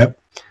 write and rip.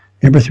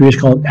 Number three is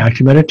called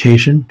active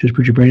meditation. Just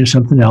put your brain in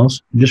something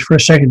else. And just for a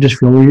second, just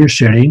feel where you're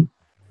sitting.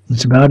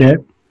 That's about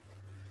it.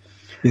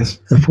 Yes.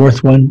 The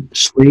fourth one,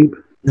 sleep.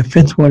 The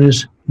fifth one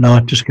is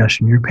not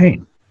discussing your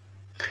pain.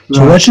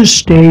 So Right. that's just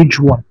stage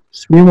one.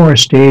 3 more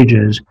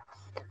stages.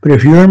 But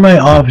if you're in my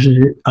office,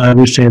 I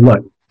would say,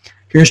 look,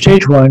 here's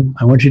stage one.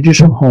 I want you to do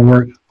some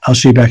homework. I'll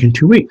see you back in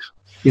 2 weeks.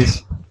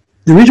 Yes.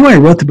 The reason why I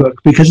wrote the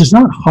book, because it's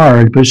not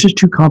hard, but it's just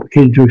too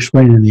complicated to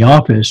explain in the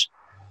office.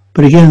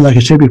 But again, like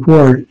I said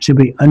before,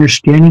 simply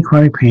understanding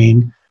chronic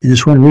pain, in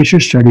this one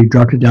research study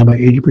dropped it down by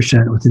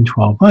 80% within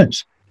 12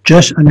 months.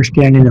 Just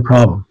understanding the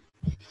problem.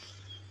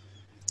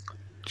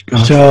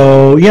 Gosh.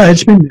 So, yeah,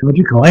 it's been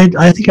magical.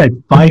 I think I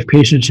had 5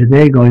 patients a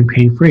day going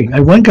pain-free. I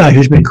had one guy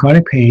who's been in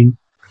chronic pain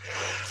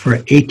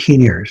for 18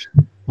 years.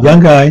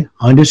 Young guy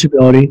on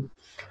disability.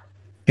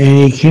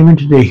 And he came in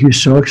today. He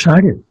was so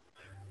excited.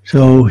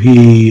 So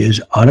he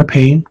is out of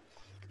pain.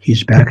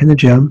 He's back in the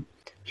gym.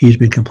 He's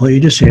been completely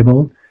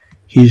disabled.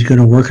 He's going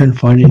to work on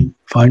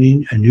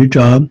finding a new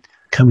job,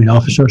 coming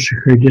off of Social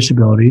Security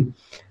disability.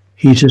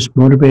 He's as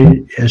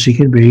motivated as he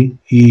can be.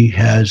 He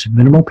has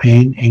minimal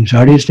pain.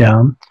 Anxiety is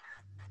down.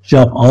 He's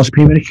off all his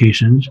pain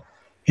medications.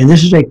 And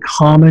this is a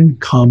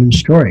common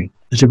story.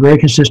 It's a very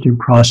consistent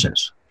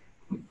process.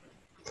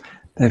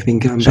 They've been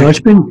given So back. it's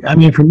been, I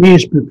mean, for me,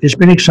 it's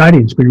been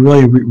exciting. It's been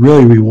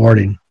really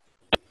rewarding.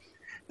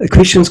 The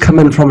questions come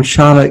in from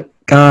Charlotte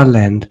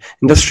Garland.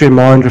 And just a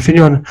reminder, if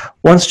anyone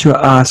wants to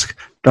ask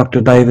Dr.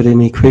 David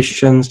any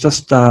questions,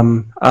 just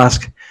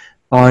ask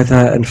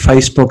either in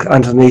Facebook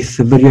underneath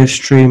the video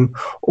stream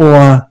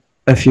or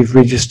if you've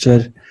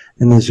registered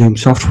in the Zoom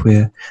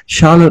software.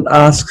 Charlotte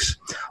asks,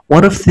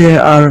 what if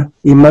there are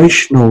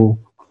emotional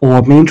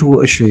or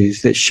mental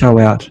issues that show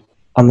out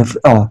on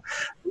the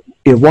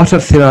what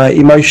if there are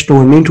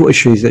emotional and mental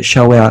issues that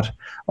show out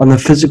on the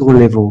physical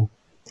level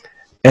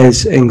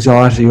as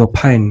anxiety or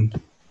pain?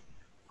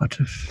 What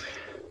if?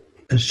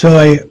 So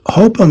I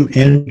hope I'm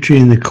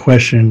answering the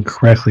question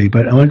correctly,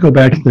 but I want to go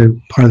back to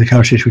the part of the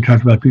conversation we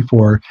talked about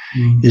before,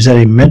 is that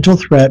a mental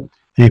threat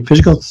and a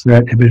physical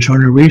threat have been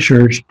shown in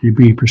research to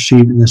be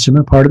perceived in the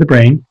similar part of the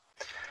brain,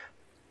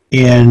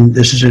 and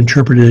this is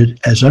interpreted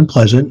as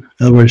unpleasant.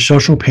 In other words,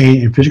 social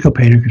pain and physical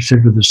pain are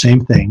considered the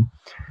same thing.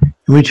 And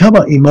when we talk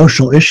about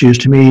emotional issues,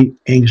 to me,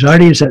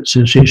 anxiety is that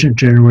sensation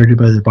generated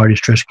by the body's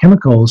stress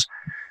chemicals.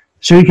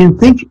 So you can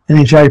think an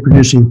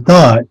anxiety-producing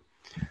thought,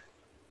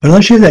 but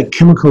unless you have that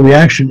chemical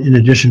reaction in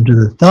addition to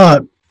the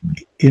thought,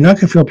 you're not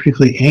going to feel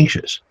particularly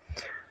anxious.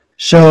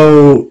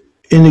 So,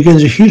 and again,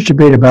 there's a huge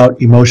debate about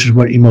emotions,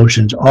 what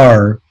emotions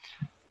are,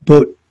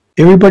 but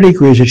everybody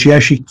agrees that you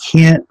actually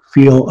can't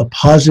feel a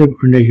positive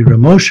or negative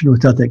emotion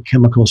without that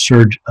chemical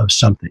surge of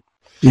something.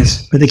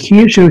 Yes. But the key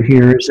issue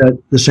here is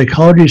that the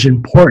psychology is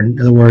important.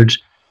 In other words,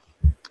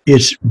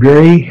 it's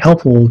very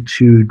helpful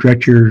to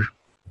direct your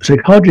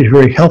psychology is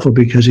very helpful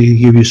because it can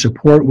give you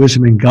support,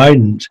 wisdom, and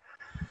guidance.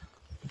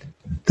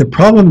 The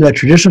problem that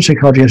traditional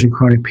psychology has in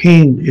chronic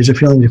pain is a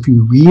feeling that if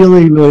you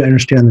really, really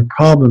understand the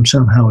problem,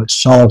 somehow it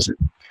solves it.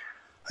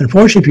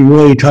 Unfortunately, if you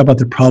really talk about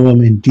the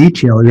problem in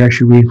detail, you're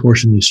actually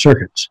reinforcing these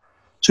circuits.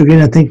 So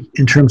again, I think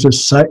in terms of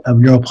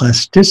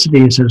neuroplasticity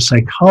instead of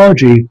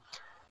psychology,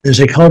 the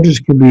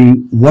psychologist can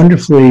be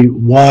wonderfully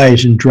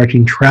wise in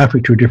directing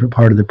traffic to a different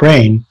part of the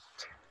brain.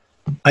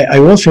 I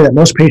will say that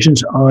most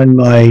patients on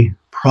my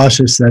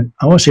process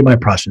I want to say my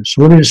process.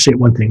 So let me just say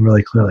one thing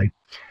really clearly.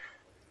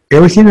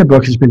 Everything in the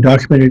book has been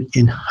documented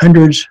in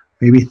hundreds,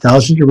 maybe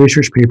thousands of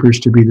research papers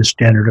to be the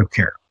standard of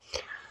care.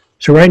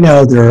 So right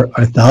now there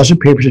are 1,000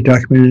 papers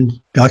documenting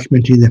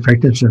the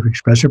effectiveness of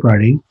expressive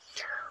writing.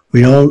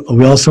 We all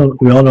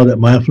know that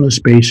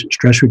mindfulness-based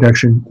stress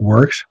reduction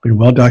works, been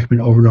well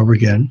documented over and over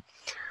again.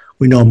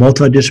 We know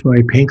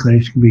multidisciplinary pain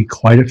clinics can be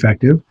quite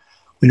effective.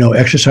 We know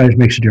exercise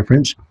makes a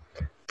difference.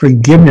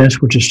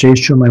 Forgiveness, which is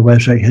staged on my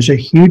website, has a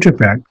huge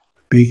effect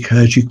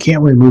because you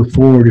can't really move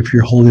forward if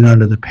you're holding on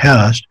to the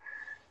past.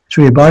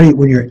 So your body,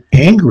 when you're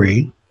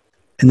angry,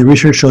 and the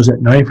research shows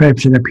that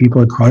 95% of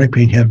people in chronic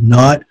pain have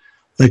not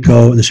let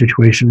go of the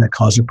situation that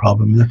caused the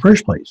problem in the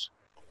first place.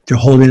 They're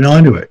holding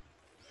on to it.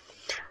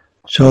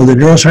 So the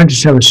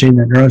neuroscientists have seen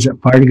that neurons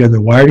that fire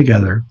together wire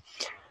together.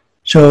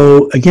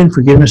 So again,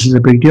 forgiveness is a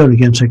big deal, and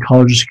again,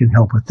 psychologists can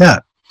help with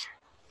that.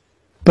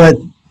 But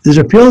there's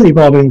a field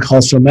evolving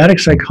called somatic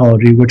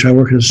psychology, which I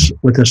work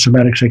with a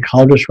somatic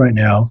psychologist right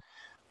now,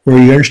 where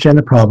you understand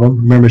the problem.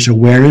 Remember, it's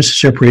awareness,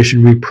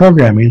 separation,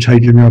 reprogramming. It's how you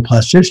do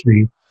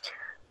neuroplasticity.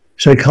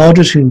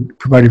 Psychologists can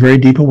provide a very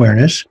deep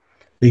awareness.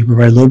 They can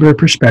provide a little bit of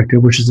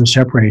perspective, which is the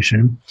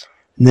separation,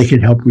 and they can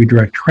help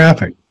redirect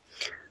traffic.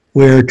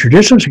 Where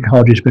traditional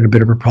psychology has been a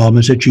bit of a problem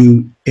is that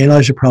you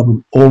analyze the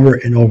problem over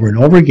and over and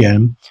over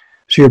again,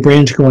 so your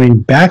brain's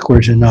going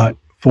backwards and not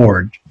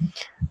forward.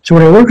 So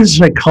when I work with a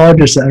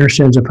psychologist that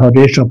understands the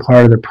foundational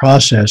part of the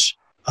process,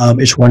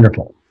 it's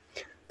wonderful.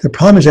 The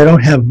problem is I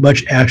don't have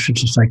much access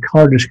to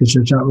psychologists because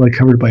it's not really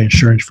covered by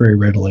insurance very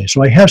readily.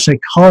 So I have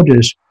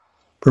psychologists,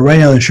 but right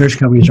now the insurance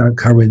companies aren't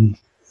covering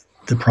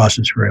the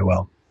process very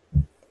well.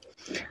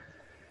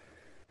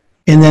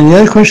 And then the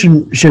other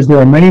question says there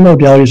are many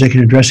modalities that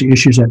can address the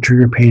issues that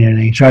trigger pain and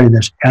anxiety.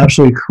 That's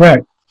absolutely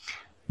correct.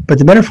 But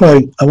the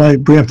metaphor, I want to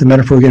bring up the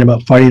metaphor again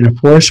about fighting a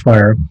forest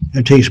fire.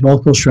 It takes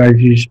multiple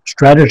strategies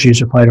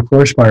to fight a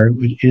forest fire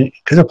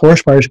because a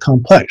forest fire is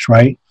complex,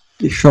 right?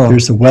 Sure.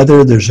 There's the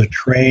weather, there's a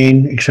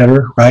terrain,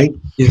 etc., right?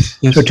 Yes,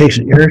 yes. So it takes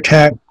an air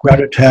attack,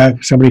 ground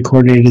attack, somebody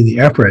coordinating the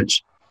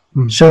efforts.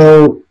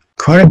 So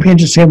chronic pain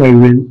is the same way.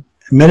 When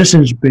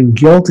medicine's been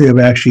guilty of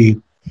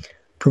actually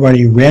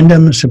providing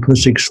random,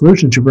 simplistic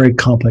solutions to a very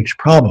complex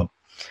problem.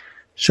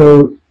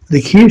 So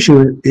the key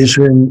issue is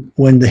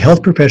when the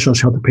health professionals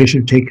help the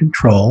patient take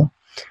control,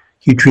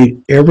 you treat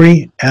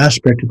every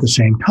aspect at the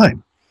same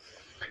time.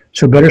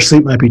 So better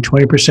sleep might be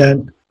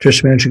 20%,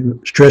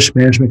 stress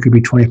management could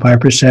be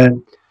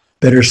 25%,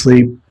 better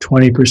sleep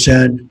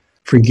 20%,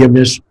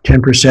 forgiveness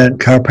 10%,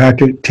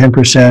 chiropractic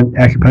 10%,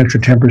 acupuncture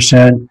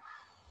 10%.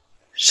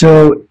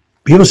 So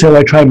people say, well,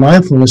 I tried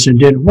mindfulness and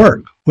it didn't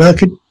work. Well, it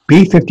could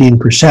be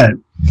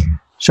 15%.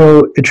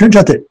 So it turns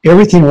out that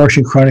everything works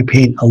in chronic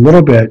pain a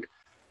little bit,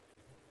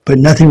 but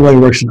nothing really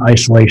works in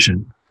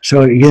isolation.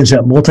 So again, it's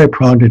that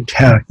multi-pronged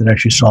attack that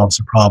actually solves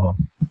the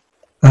problem.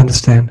 I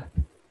understand.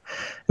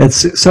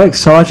 It's so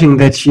exciting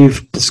that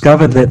you've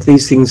discovered that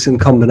these things in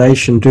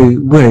combination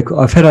do work.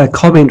 I've had a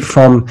comment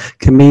from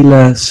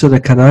Camila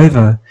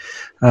Silakanova.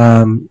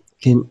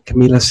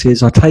 Camila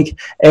says, I take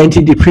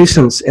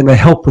antidepressants and they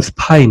help with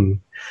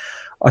pain.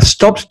 I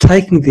stopped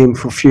taking them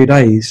for a few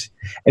days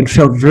and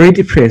felt very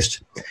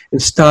depressed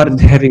and started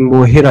having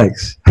more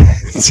headaches.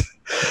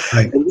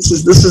 Right. And this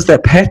is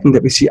that pattern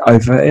that we see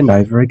over and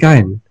over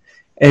again.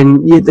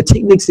 And yet the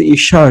techniques that you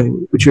show,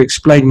 which you're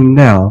explaining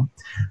now,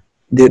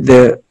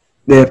 they're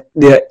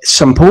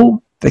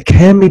simple. They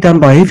can be done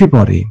by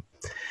everybody.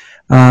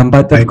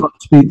 but they've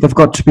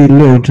got to be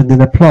learnt and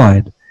then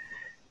applied.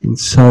 And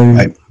so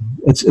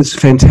it's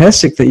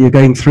fantastic that you're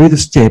going through the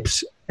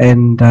steps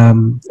and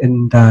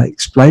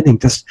explaining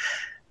just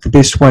the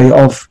best way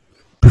of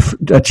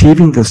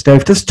achieving this. Now,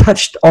 we've just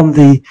touched on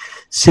the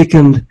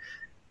second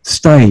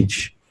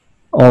stage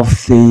of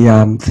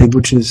the thing,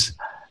 which is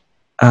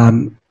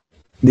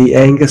the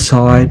anger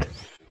side,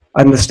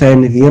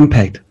 understanding the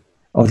impact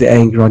of the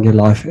anger on your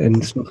life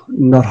and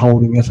not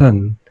holding it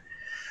in.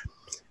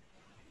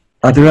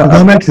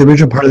 Going back to the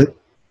original part of it.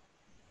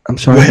 I'm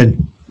sorry. Go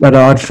ahead.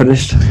 No, I'd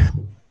finished.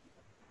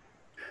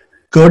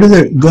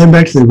 Going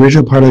back to the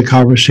original part of the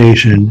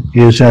conversation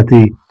is that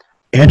the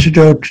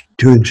antidote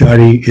to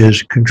anxiety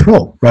is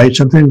control, right?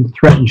 Something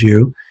threatens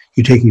you,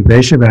 you take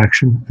evasive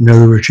action. In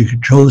other words, you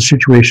control the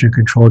situation,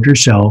 control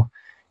yourself,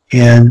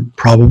 and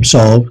problem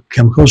solve,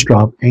 chemicals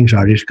drop,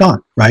 anxiety is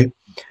gone, right?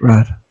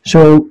 Right.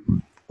 So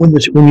when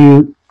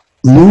you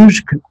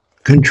lose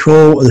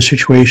control of the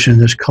situation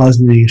that's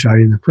causing the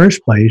anxiety in the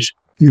first place,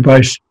 your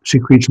body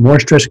secretes more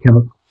stress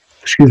chemicals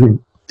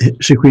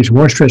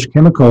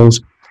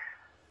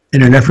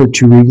in an effort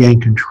to regain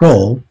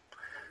control.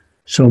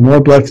 So more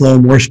blood flow,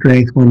 more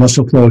strength, more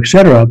muscle flow,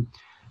 etc.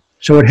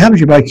 So what happens,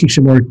 your body keeps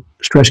in more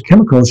stress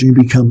chemicals and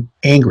you become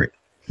angry.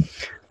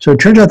 So it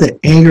turns out that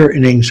anger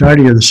and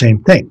anxiety are the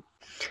same thing.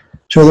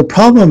 So the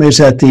problem is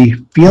that the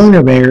feeling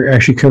of anger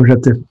actually covers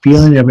up the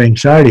feeling of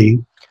anxiety.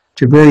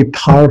 It's a very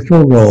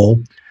powerful role.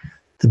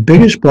 The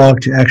biggest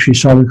block to actually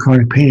solving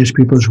chronic pain is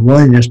people's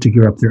willingness to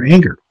give up their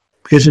anger,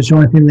 because it's the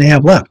only thing they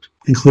have left,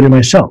 including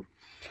myself.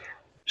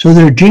 So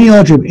the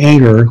genealogy of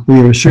anger, we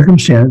have a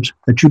circumstance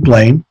that you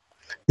blame,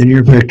 then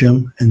you're a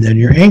victim, and then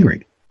you're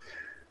angry.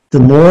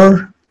 The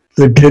more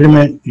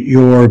legitimate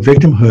your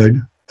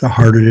victimhood, the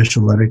harder it is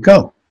to let it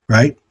go,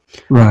 right?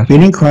 Right.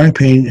 Being in chronic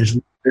pain is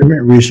a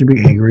legitimate reason to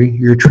be angry.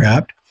 You're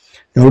trapped.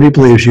 Nobody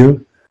believes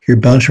you. You're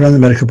bounced around the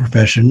medical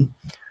profession.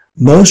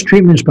 Most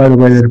treatments, by the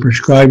way, that are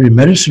prescribed in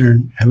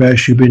medicine have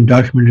actually been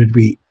documented to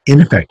be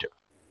ineffective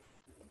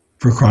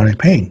for chronic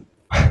pain.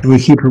 And we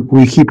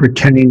keep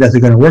pretending that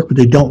they're going to work, but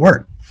they don't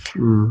work.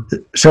 Mm.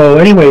 So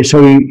anyway,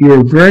 so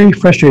you're very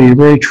frustrated, you're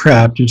very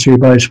trapped, and so your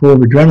body's full of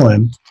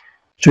adrenaline.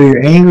 So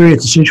you're angry at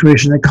the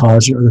situation that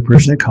caused it or the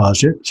person that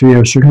caused it. So you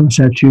have a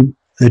circumstance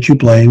that you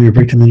blame, you're a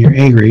victim, and you're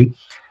angry.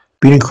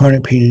 Being in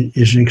chronic pain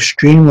is an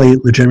extremely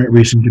legitimate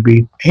reason to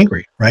be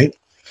angry, right?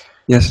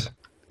 Yes.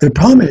 The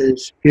problem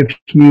is, if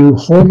you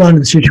hold on to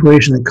the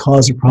situation that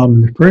caused the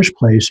problem in the first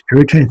place,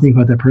 every time you think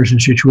about that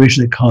person's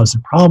situation that caused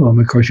the problem,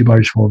 of course, your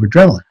body's full of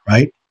adrenaline,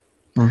 right?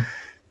 Mm.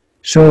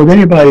 So then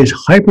your body is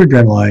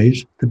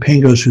hyperadrenalized, the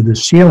pain goes through the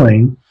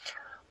ceiling.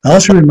 I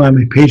also remind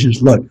my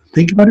patients, look,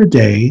 think about a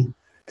day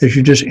that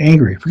you're just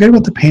angry. Forget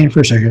about the pain for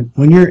a second.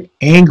 When you're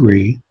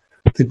angry,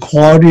 the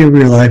quality of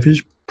your life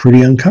is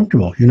pretty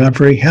uncomfortable. You're not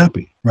very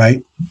happy,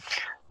 right?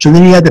 So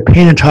then you add the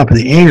pain on top of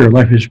the anger,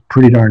 life is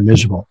pretty darn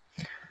miserable.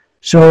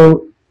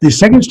 So the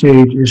second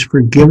stage is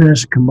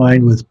forgiveness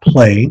combined with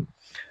play.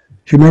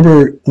 So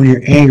remember, when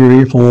you're angry,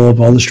 you're full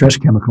of all the stress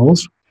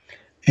chemicals.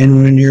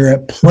 And when you're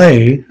at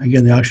play,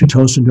 again, the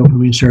oxytocin,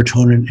 dopamine,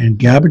 serotonin, and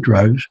GABA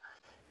drugs.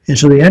 And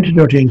so the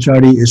antidote to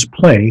anxiety is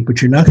play,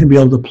 but you're not going to be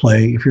able to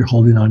play if you're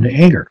holding on to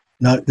anger.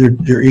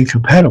 They're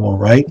incompatible,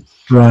 right?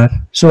 Right.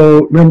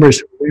 So remember,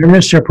 it's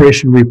awareness,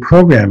 separation,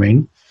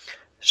 reprogramming.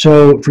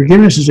 So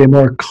forgiveness is a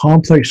more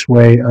complex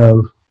way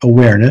of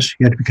awareness.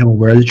 You have to become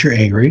aware that you're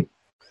angry.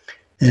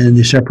 And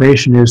the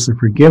separation is the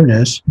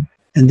forgiveness.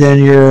 And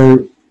then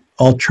your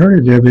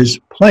alternative is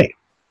play.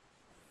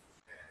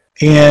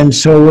 And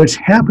so what's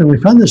happened, we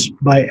found this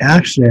by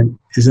accident,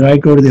 is that I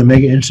go to the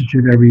Omega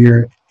Institute every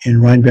year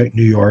in Rhinebeck,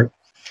 New York.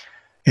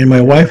 And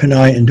my wife and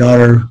I and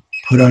daughter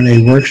put on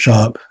a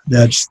workshop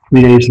that's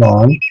 3 days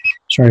long.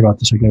 Sorry about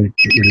this, I got to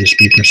get rid of the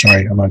speaker.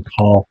 Sorry, I'm on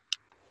call.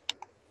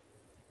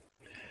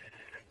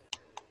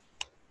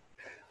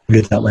 I'll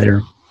get that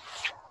later.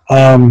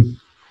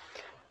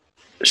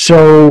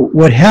 So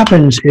what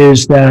happens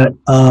is that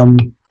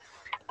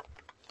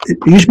it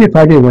used to be a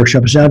 5-day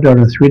workshop. It's now done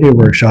a 3-day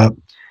workshop.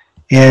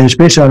 And it's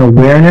based on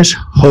awareness,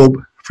 hope,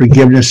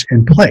 forgiveness,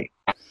 and play.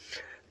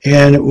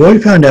 And what we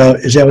found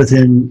out is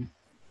that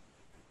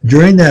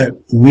during that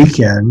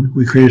weekend,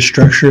 we create a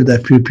structure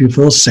that people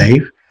feel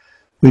safe.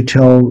 We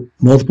tell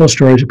multiple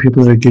stories of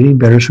people that are getting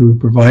better, so we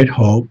provide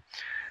hope.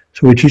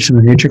 So we teach them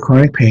the nature of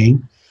chronic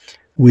pain.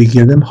 We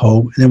give them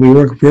hope. And then we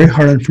work very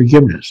hard on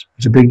forgiveness.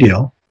 It's a big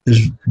deal.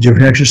 There's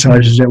different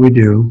exercises that we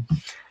do.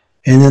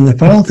 And then the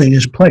final thing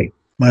is play.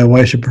 My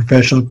wife's a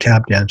professional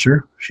tap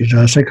dancer. She's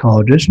not a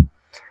psychologist.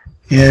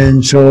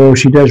 And so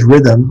she does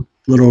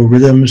little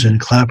rhythms and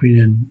clapping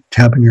and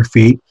tapping your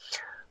feet.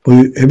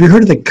 But have you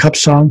heard of the cup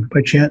song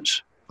by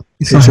chance?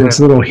 It's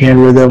a little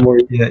hand rhythm.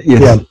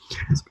 Yeah.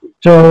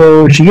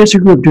 So she gets a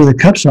group doing the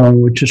cup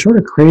song, which is sort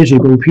of crazy,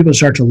 but when people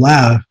start to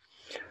laugh,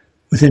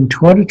 within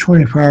 12 to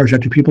 24 hours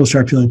after people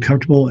start feeling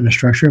comfortable in a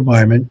structured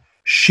environment,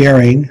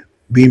 sharing,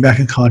 being back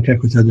in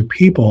contact with other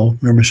people,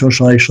 remember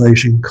social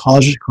isolation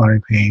causes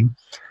chronic pain,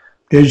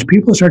 as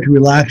people start to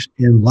relax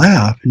and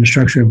laugh in a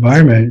structured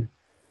environment,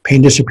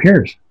 pain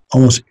disappears.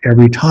 almost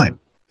every time.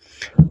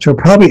 So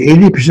probably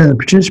 80% of the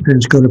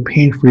participants go to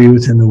pain-free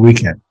within the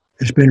weekend.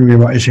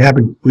 It's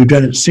happened. We've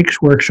done it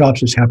 6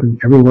 workshops. It's happened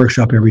every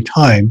workshop, every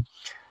time.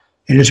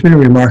 And it's been a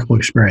remarkable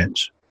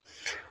experience.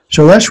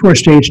 So that's where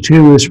stage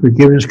 2 is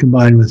forgiveness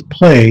combined with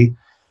play.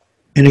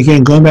 And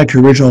again, going back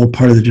to the original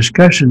part of the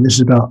discussion, this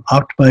is about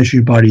optimizing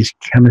your body's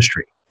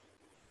chemistry,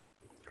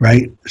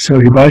 right? So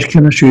if your body's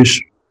chemistry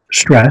is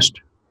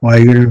stressed, why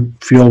you're going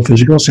to feel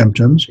physical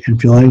symptoms and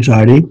feel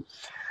anxiety.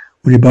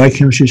 When your body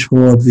chemistry is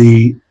full of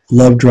the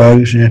love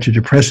drugs and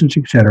antidepressants,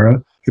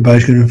 etc., your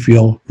body's going to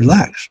feel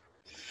relaxed.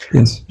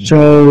 Yes.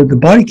 So the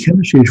body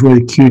chemistry is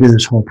really key to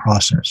this whole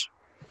process.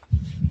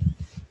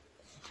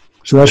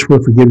 So that's where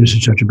forgiveness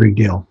is such a big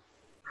deal.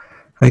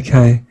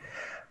 Okay.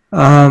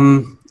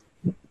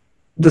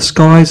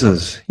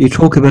 Disguises. You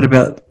talk a bit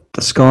about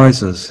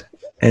disguises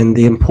and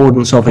the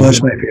importance of it.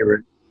 That's my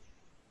favorite.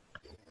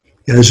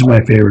 Yeah, this is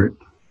my favorite.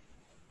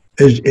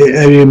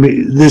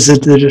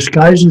 The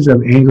disguises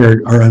of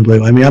anger are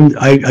unbelievable. I mean,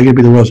 I could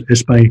be the world's.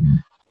 It's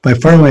by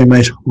far my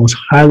most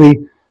highly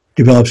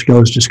developed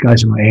skill is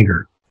disguising my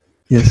anger.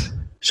 Yes.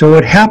 So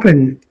what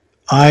happened?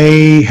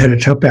 I had a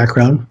tough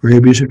background, very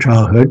abusive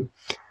childhood,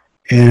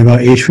 and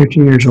about age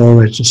 15 years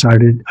old, I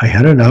decided I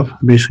had enough. I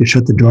basically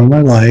shut the door on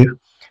my life,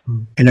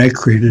 and I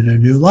created a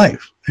new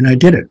life, and I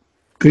did it.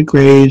 Good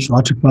grades,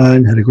 lots of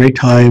fun, had a great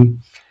time,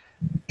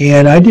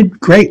 and I did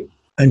great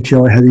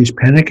until I had these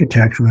panic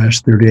attacks when I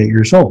was 38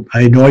 years old.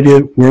 I had no idea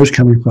where it was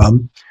coming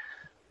from,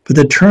 but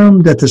the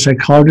term that the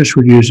psychologist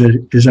would use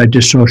is I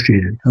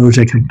dissociated. In other words,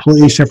 I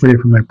completely separated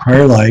from my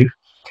prior life,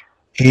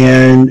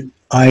 and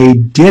I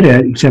did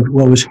it, except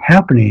what was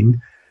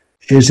happening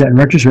is that in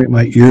retrospect,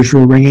 my ears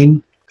were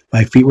ringing,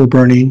 my feet were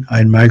burning, I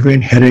had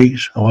migraine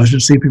headaches, I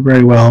wasn't sleeping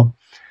very well.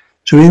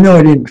 So even though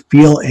I didn't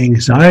feel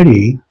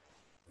anxiety,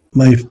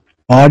 my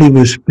body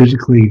was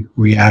physically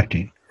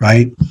reacting,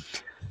 right?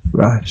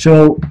 Right.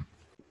 So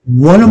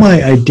one of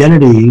my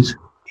identities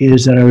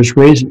is that I was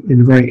raised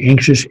in a very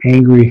anxious,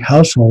 angry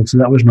household, so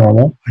that was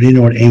normal. I didn't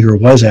know what anger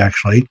was,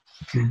 actually.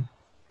 Mm-hmm.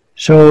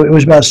 So it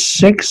was about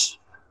 6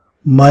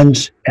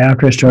 months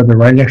after I started the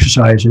writing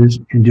exercises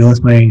and dealing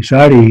with my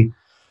anxiety,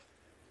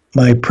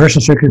 my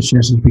personal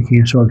circumstances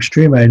became so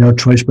extreme, I had no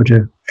choice but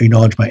to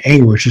acknowledge my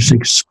anger, which just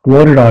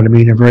exploded onto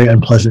me in a very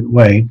unpleasant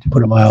way, to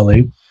put it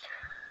mildly.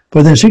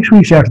 But then 6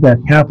 weeks after that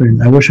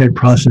happened, I wish I had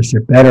processed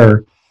it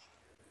better,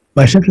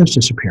 my symptoms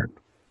disappeared.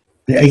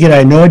 Again, I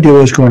had no idea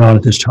what was going on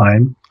at this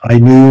time. I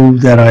knew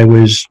that I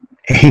was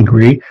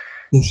angry.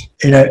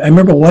 And I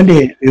remember one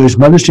day, it was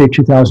Mother's Day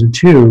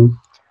 2002,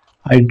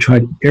 I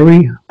tried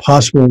every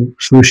possible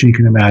solution you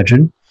can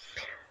imagine.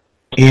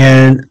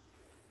 And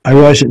I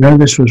realized that none of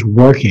this was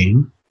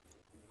working.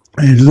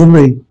 I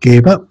literally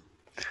gave up.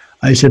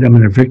 I said, I'm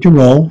in a victim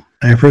role.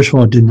 And I, first of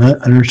all, did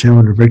not understand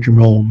what a victim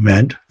role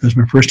meant. It was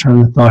my first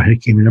time the thought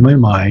had came into my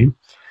mind.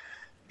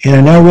 And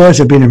I now realize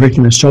that being a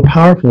victim is so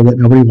powerful that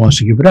nobody wants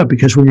to give it up.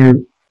 Because when you're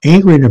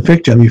angry and a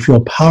victim, you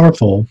feel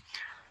powerful.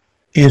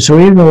 And so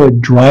even though it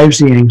drives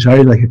the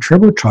anxiety like a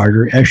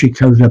turbocharger, it actually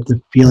covers up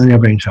the feeling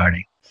of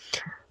anxiety.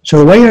 So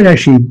the way I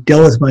actually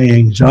dealt with my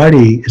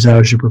anxiety is I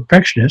was a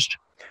perfectionist,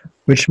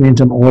 which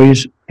means I'm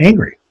always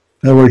angry.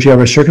 In other words, you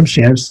have a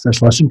circumstance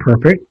that's less than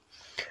perfect,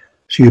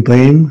 so you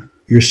blame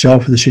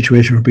yourself for the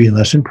situation for being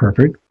less than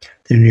perfect.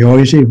 Then you're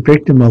always a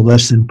victim of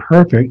less than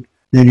perfect.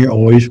 Then you're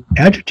always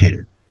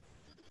agitated.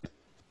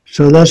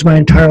 So that's my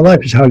entire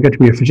life, is how I got to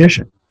be a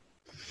physician.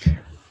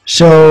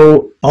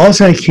 So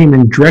also I came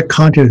in direct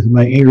contact with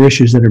my anger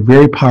issues in a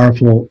very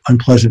powerful,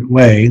 unpleasant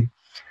way.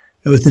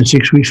 And within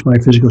 6 weeks, my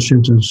physical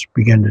symptoms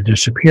began to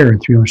disappear, and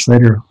 3 months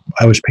later,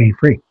 I was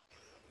pain-free.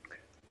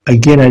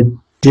 Again, I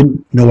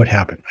didn't know what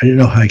happened. I didn't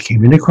know how I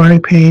came into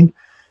chronic pain,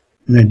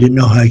 and I didn't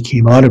know how I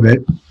came out of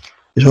it.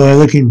 So I'm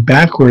looking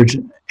backwards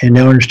and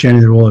now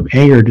understanding the role of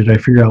anger, did I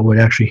figure out what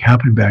actually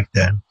happened back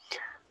then.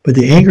 But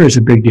the anger is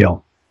a big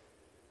deal.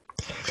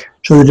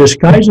 So the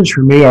disguises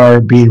for me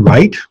are being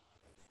right.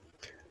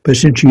 But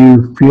since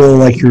you feel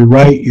like you're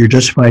right, you're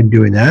justified in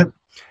doing that.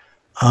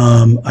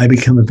 I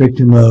become a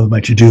victim of my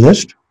to-do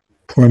list.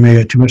 Poor me, I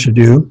had too much to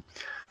do.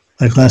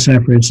 Like last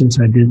night, for instance,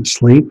 I didn't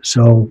sleep.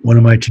 So one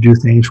of my to-do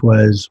things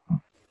was,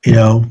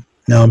 now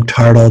I'm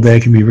tired all day. I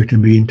can be a victim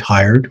of being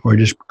tired, or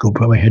just go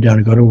put my head down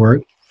and go to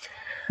work.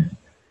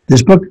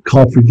 This book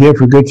called Forgive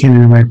for Good came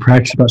into my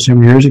practice about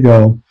 7 years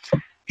ago.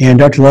 And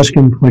Dr.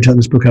 Luskin points out in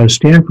this book out of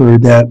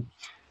Stanford that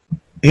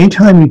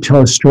anytime you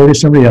tell a story to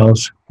somebody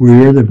else where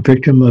you're the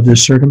victim of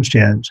this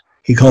circumstance,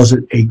 he calls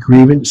it a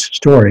grievance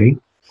story.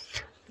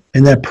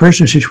 And that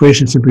person or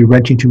situation is simply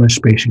renting too much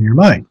space in your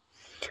mind.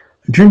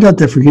 It turns out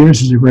that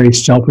forgiveness is a very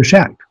selfish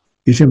act.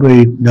 You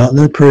simply not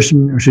let the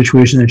person or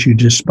situation that you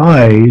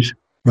despise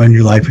run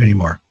your life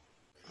anymore.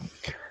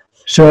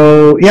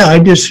 So yeah,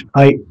 I'm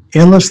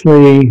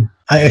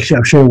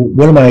sure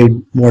one of my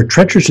more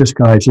treacherous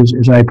disguises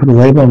is I put a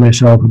label on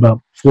myself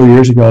about 4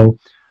 years ago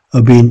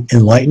of being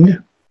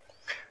enlightened.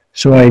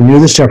 So I knew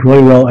this stuff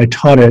really well. I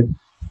taught it.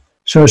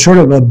 So sort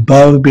of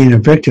above being a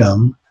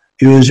victim,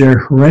 it was a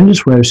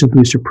horrendous way of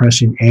simply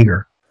suppressing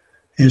anger.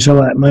 And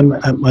so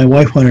my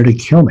wife wanted to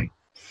kill me.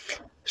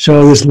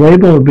 So this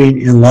label of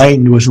being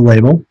enlightened was a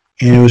label,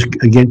 and it was,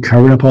 again,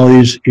 covering up all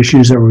these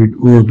issues that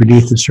were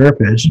beneath the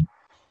surface.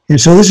 And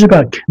so this is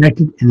about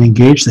connected and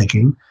engaged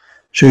thinking.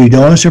 So you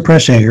don't want to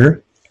suppress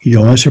anger. You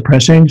don't want to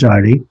suppress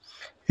anxiety.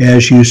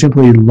 As you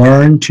simply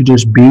learn to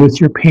just be with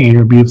your pain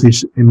or be with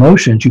these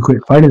emotions, you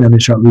quit fighting them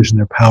and start losing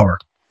their power.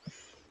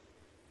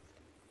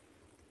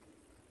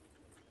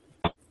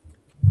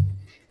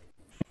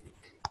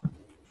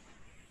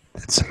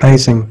 That's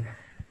amazing.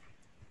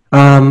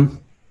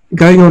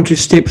 Going on to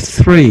stage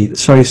 3,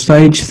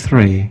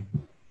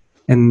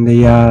 and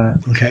the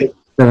Okay.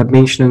 that I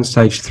mentioned in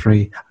stage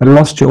 3. I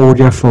lost your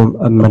audio for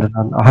a minute.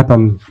 I hope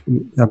I'm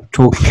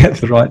talking at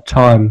the right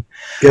time.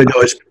 Yeah,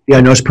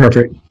 no, it's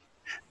perfect.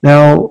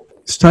 Now,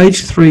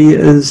 stage 3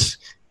 is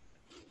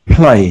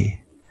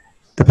play,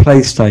 the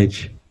play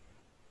stage.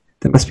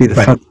 That must be the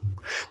fun.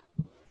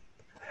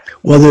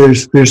 Well,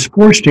 there's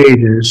 4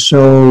 stages.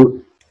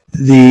 So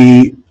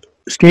the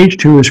stage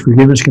 2 is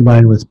forgiveness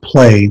combined with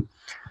play.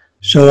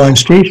 So on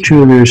stage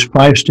 2, there's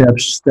 5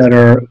 steps that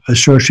are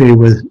associated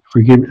with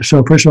forgiveness.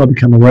 So first of all,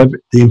 become aware of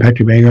the impact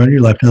of anger on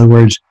your life. In other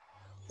words,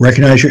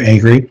 recognize you're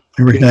angry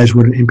and recognize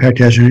what an impact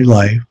has on your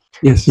life.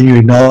 Yes. Then you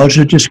acknowledge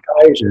the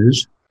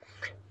disguises.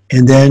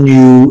 And then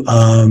you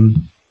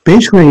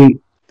basically,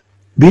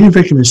 being a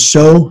victim is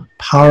so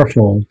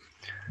powerful.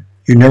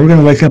 You're never going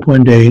to wake up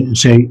one day and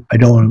say, I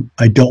don't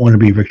want to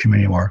be a victim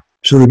anymore.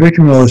 So the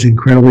victim role is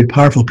incredibly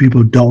powerful.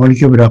 People don't want to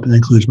give it up, and that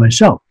includes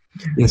myself.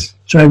 Yes.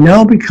 So I've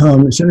now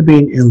become, instead of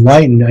being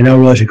enlightened, I now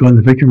realize I go in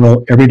the victim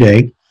role every day.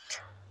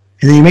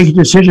 And then you make a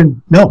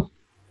decision, no,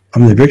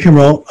 I'm in the victim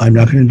role. I'm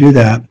not going to do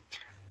that.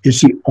 It's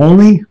the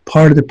only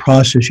part of the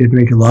process you have to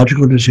make a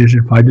logical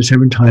decision 5 to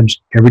 7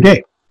 times every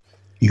day.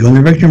 You go in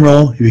the victim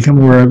role, you become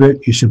aware of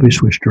it, you simply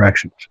switch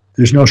directions.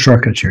 There's no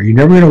shortcuts here. You're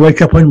never going to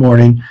wake up one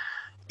morning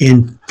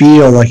and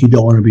feel like you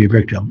don't want to be a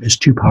victim. It's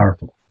too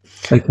powerful.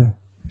 Okay.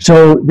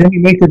 So then you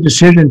make the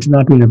decision to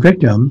not being a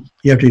victim.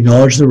 You have to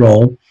acknowledge the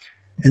role,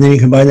 and then you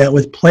combine that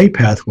with play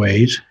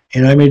pathways.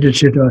 And I made a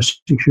decision about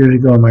 6 years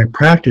ago in my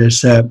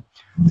practice that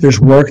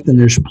there's work, then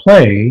there's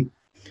play.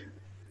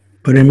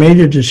 But I made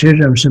a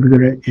decision I'm simply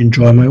going to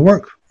enjoy my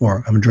work more.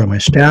 I'm going to enjoy my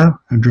staff,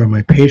 I'm going to enjoy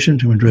my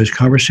patients, I'm going to enjoy this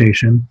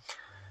conversation.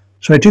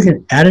 So I took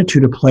an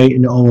attitude of play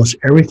into almost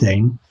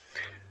everything,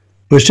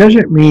 which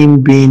doesn't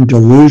mean being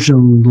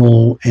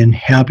delusional and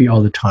happy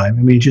all the time.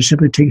 I mean, just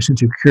simply take a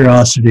sense of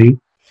curiosity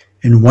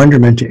and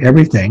wonderment to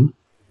everything,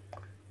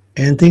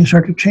 and things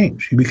start to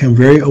change. You become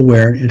very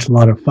aware, and it's a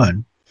lot of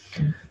fun.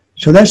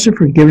 So that's the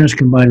forgiveness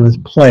combined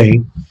with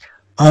play.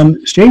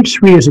 Stage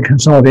 3 is a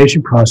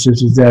consolidation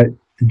process, is that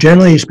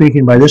generally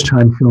speaking, by this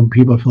time,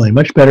 people are feeling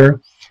much better,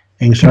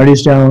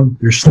 anxiety's down,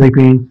 they're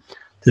sleeping,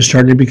 they're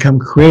starting to become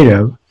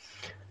creative.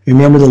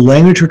 Remember, the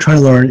language we're trying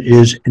to learn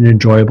is an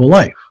enjoyable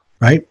life,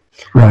 right?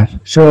 Right.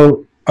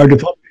 So our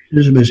default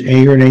mechanism is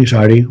anger and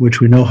anxiety,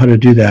 which we know how to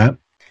do that.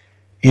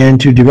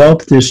 And to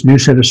develop this new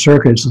set of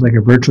circuits, like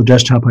a virtual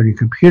desktop on your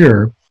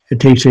computer, it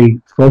takes a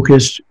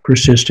focused,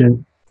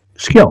 persistent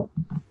skill.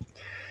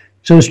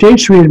 So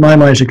stage 3 in my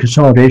mind is a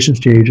consolidation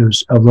stage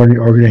of learning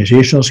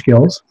organizational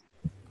skills,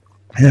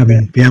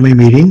 having family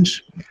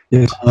meetings,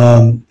 yes.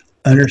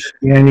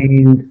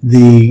 Understanding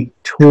the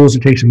tools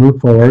it takes to move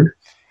forward.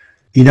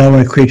 You now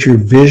want to create your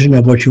vision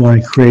of what you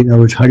want to create. In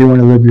other words, how do you want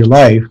to live your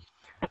life?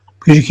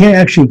 Because you can't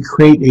actually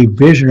create a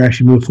vision or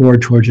actually move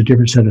forward towards a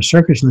different set of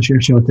circuits unless you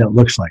understand what that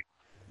looks like.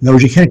 In other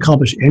words, you can't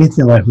accomplish anything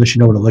in life unless you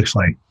know what it looks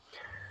like.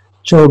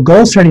 So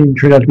goal setting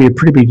turned out to be a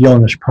pretty big deal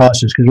in this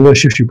process because it really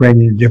shifts your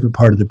brain into a different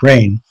part of the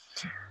brain.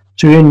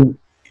 So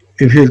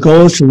if your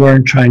goal is to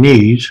learn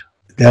Chinese,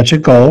 that's a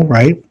goal,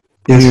 right?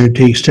 Yes. You're going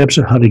to take steps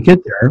of how to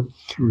get there.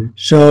 Mm-hmm.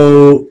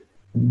 So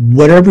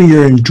whatever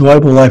your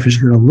enjoyable life is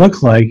going to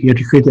look like, you have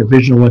to create that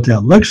vision of what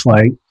that looks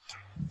like.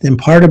 Then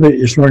part of it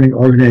is learning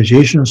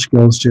organizational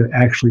skills to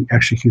actually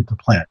execute the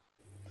plan.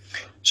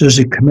 So there's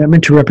a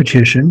commitment to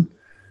repetition.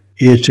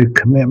 It's a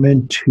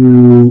commitment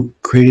to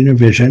creating a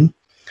vision.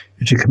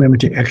 It's a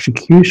commitment to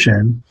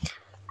execution.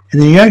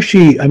 And then you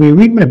actually,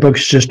 reading my book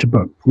is just a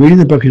book. Reading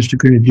the book is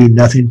going to do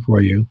nothing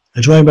for you.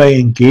 It's only by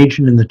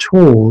engaging in the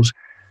tools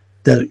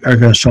that are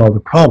going to solve the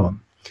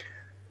problem.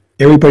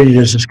 Everybody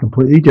does this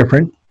completely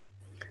different.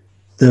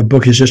 The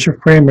book is just a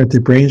framework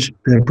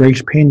that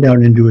breaks pain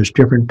down into its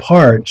different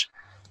parts.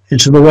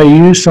 And so the way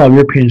you solve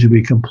your pains will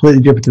be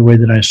completely different than the way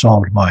that I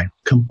solved mine.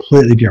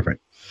 Completely different.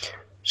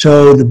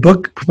 So the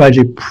book provides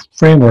a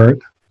framework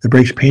that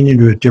breaks pain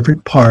into its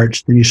different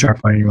parts, then you start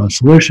finding your own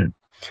solution.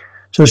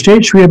 So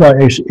stage 3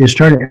 is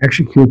starting to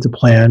execute the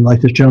plan. Like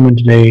this gentleman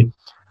today,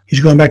 he's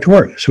going back to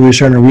work. So we're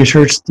starting to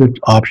research the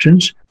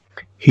options.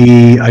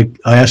 I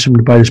asked him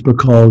to buy this book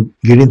called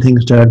Getting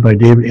Things Done by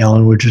David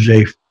Allen, which is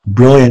a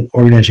brilliant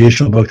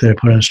organizational book that I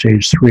put on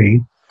stage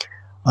 3.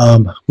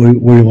 What do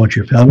you want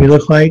your family to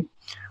look like?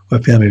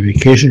 What family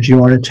vacations you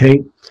want to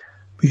take?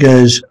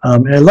 Because,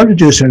 and I'd love to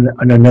do this on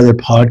another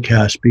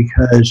podcast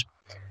because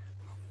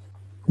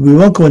we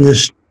won't go in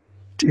this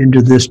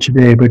into this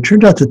today, but it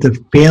turns out that the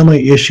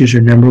family issues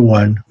are number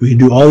one. We can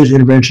do all these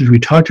interventions we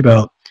talked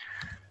about,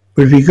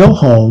 but if you go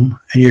home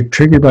and you're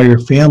triggered by your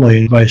family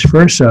and vice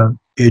versa,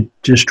 it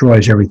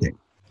destroys everything.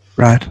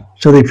 Right.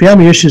 So the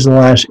family issues in the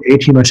last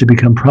 18 months have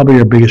become probably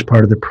our biggest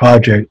part of the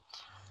project.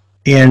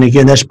 And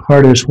again, that's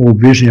part of this whole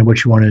vision of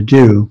what you want to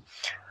do.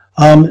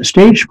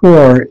 Stage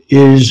 4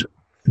 is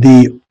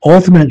the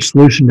ultimate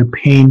solution to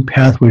pain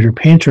pathways or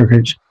pain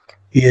circuits,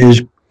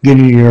 is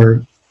getting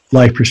your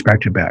life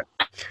perspective back.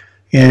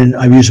 And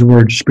I've used the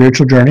word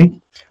spiritual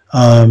journey,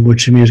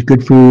 which means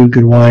good food,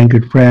 good wine,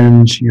 good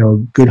friends,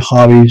 good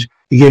hobbies.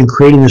 Again,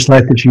 creating this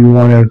life that you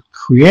want to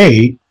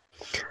create.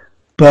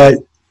 But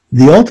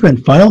the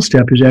ultimate final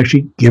step is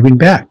actually giving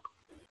back.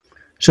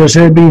 So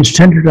instead of being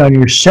centered on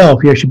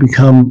yourself, you actually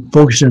become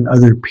focused on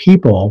other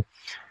people.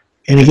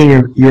 And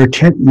again, you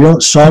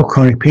don't solve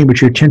chronic pain, but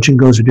your attention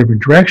goes a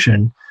different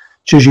direction.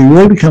 So as you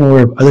really become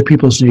aware of other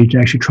people's needs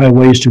and actually try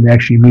ways to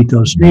actually meet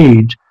those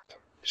needs.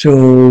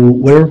 So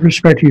whatever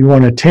perspective you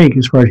want to take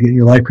as far as getting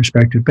your life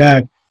perspective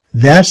back,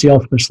 that's the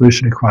ultimate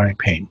solution to chronic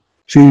pain.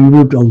 So you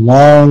moved a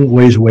long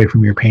ways away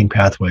from your pain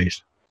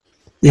pathways.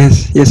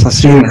 Yes, I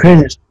see. So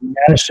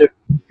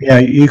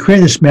you create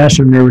this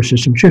massive nervous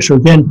system shift. So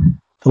again,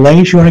 the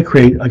language you want to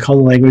create, I call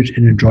the language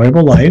an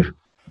enjoyable life.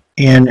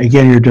 And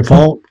again, your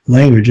default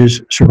language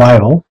is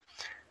survival.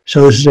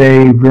 So this is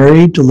a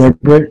very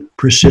deliberate,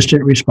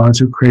 persistent response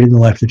of creating the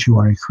life that you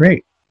want to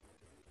create.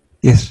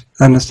 Yes,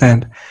 I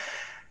understand.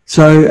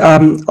 So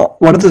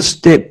one of the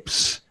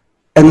steps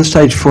in the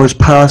stage 4 is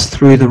pass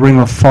through the ring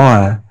of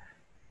fire.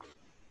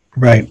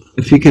 Right.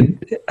 If you could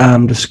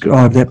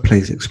describe that,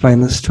 please.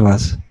 Explain this to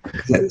us.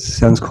 That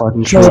sounds quite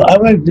interesting. So I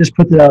want to just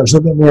put that out. It's a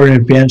little bit more an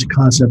advanced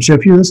concept. So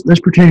if you let's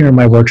pretend you're in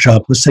my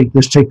workshop. Let's take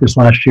this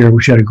last year.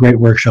 We had a great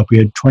workshop. We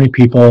had 20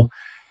 people.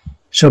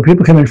 So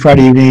people come in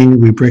Friday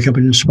evening. We break up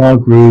into small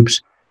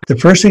groups. The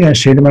first thing I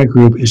say to my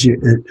group is,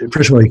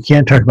 first of all, you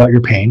can't talk about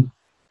your pain.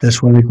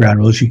 That's one of the ground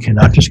rules. You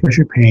cannot discuss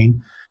your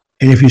pain.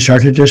 And if you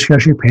start to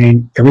discuss your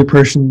pain, every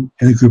person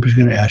in the group is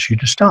going to ask you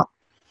to stop.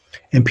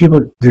 And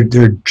people,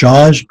 their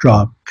jaws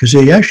drop because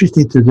they actually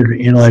think that they're going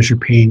to analyze your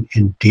pain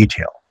in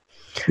detail.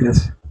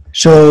 Yes.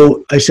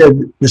 So I said,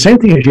 the same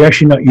thing is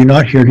you're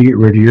not here to get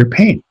rid of your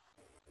pain.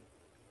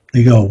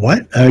 They go,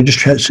 what? I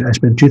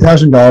spent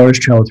 $2,000,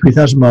 traveled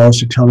 3,000 miles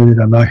to tell me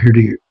that I'm not here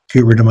to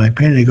get rid of my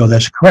pain. And they go,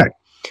 that's correct.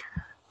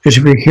 Because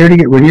if you're here to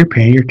get rid of your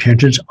pain, your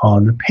attention's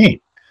on the pain.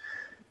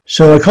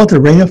 So I call it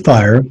the ring of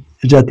fire.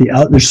 Is that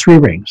there's 3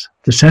 rings.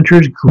 The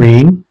center is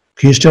green.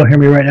 Can you still hear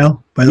me right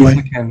now, by the way?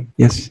 I can.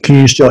 Yes. Can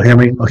you still hear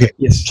me? Okay.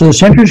 Yes. So the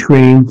center is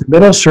green. The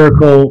middle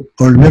circle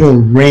or the middle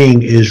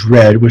ring is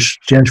red, which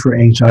stands for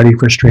anxiety,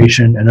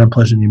 frustration, and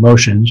unpleasant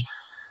emotions.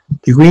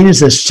 The green is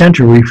the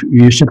center where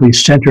you're simply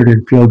centered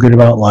and feel good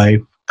about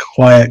life,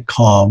 quiet,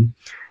 calm.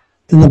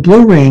 Then the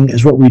blue ring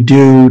is what we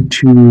do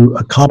to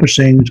accomplish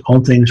things,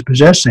 own things,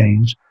 possess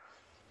things.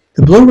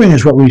 The blue ring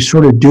is what we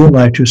sort of do in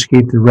life to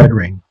escape the red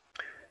ring.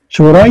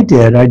 So what I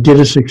did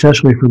it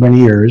successfully for many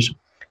years,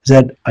 is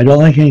that I don't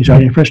like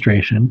anxiety and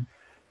frustration.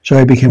 So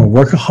I became a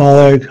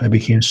workaholic. I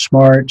became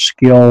smart,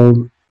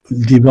 skilled,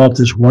 developed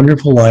this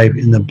wonderful life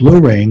in the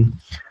blue ring.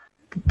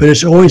 But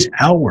it's always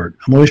outward.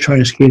 I'm always trying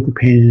to escape the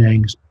pain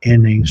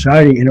and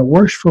anxiety. And it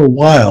works for a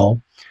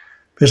while.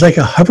 But it's like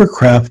a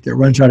hovercraft that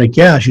runs out of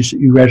gas.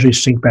 You gradually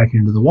sink back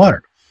into the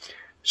water.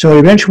 So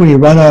eventually when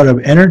you run out of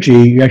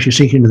energy, you actually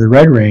sink into the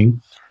red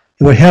ring.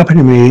 And what happened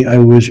to me, I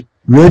was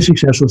really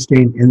successful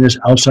staying in this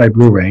outside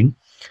blue ring.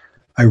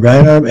 I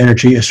ran out of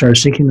energy. I started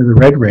sinking into the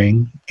red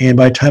ring. And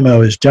by the time I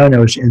was done, I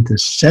was in the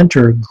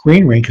center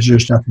green ring because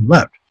there's nothing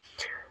left.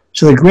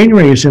 So the green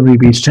ring is simply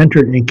be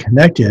centered and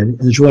connected. And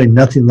there's really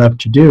nothing left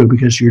to do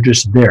because you're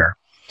just there.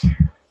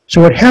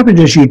 So what happens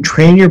is you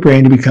train your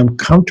brain to become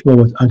comfortable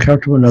with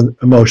uncomfortable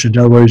emotions. In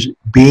other words,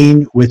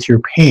 being with your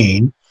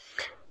pain.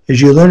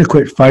 As you learn to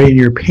quit fighting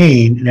your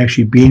pain and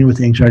actually being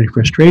with anxiety and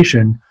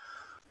frustration,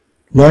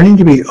 learning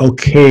to be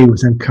okay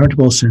with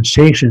uncomfortable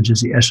sensations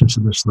is the essence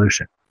of the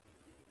solution.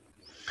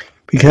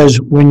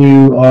 Because when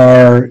you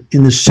are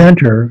in the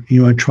center,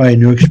 you want to try a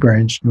new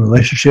experience, new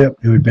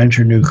relationship, new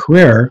adventure, new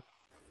career,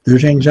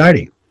 there's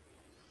anxiety.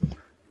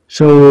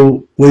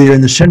 So whether you're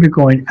in the center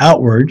going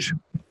outwards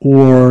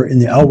or in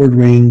the outward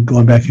ring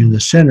going back into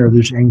the center,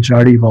 there's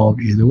anxiety involved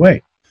either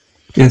way.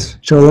 Yes.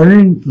 So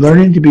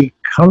learning to be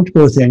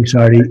comfortable with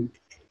anxiety,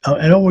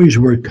 I don't use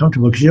the word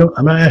comfortable because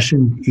I'm not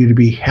asking you to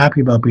be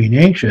happy about being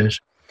anxious,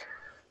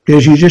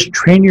 because you just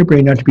train your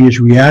brain not to be as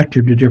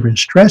reactive to different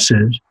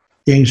stresses.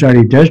 The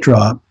anxiety does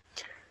drop.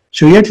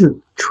 So you have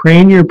to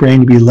train your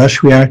brain to be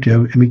less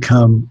reactive and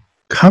become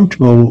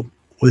comfortable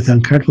with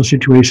uncomfortable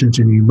situations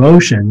and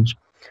emotions.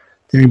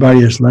 Then your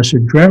body has less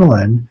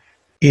adrenaline.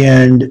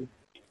 And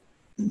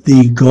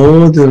the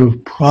goal of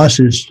the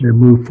process is to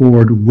move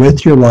forward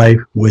with your life,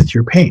 with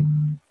your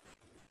pain.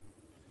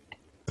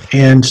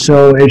 And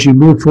so as you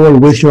move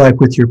forward with your life,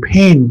 with your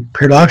pain,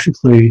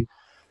 paradoxically,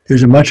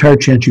 there's a much higher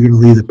chance you're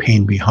going to leave the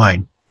pain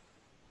behind.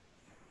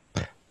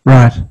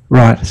 Right.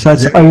 So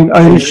it's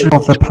ownership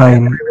of the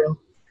pain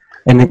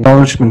and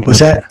acknowledgement. What's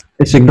that?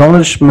 It's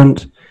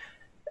acknowledgement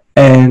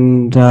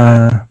and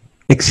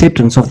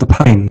acceptance of the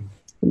pain,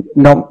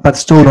 but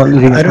still not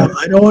letting I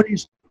don't want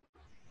to.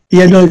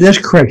 Yeah, no, that's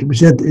correct.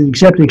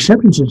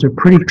 Acceptance is a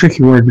pretty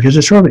tricky word because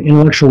it's sort of an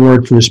intellectual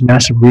word for this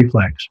massive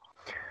reflex.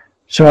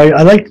 So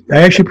I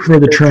actually prefer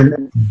the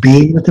term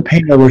being with the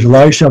pain. In other words,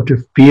 allow yourself to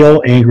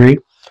feel angry.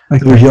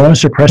 Okay. You don't want to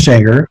suppress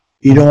anger.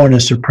 You don't want to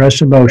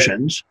suppress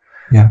emotions.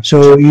 Yeah.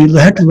 So you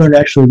have to learn to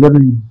actually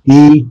literally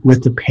be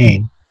with the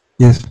pain.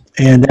 Yes.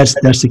 And that's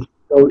the key.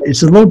 So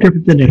it's a little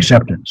different than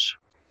acceptance.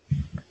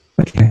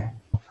 Okay.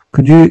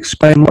 Could you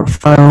explain what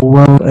fail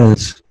well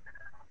is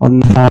on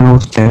the final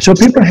step? So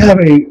people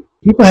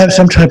have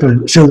some type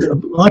of, so a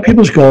lot of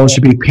people's goal is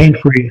to be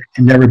pain-free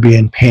and never be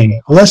in pain.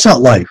 Well, that's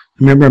not life.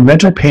 Remember,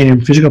 mental threats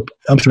and physical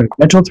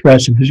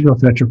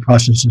threats are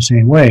processed the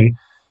same way.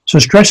 So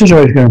stress is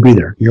always going to be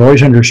there. You're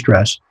always under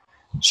stress.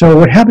 So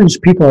what happens,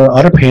 people are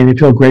out of pain, they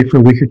feel great for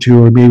a week or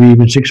two, or maybe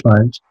even 6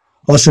 months.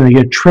 All of a sudden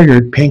they get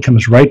triggered, pain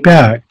comes right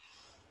back.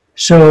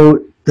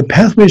 So the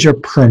pathways are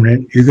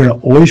permanent. You're going to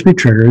always be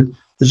triggered.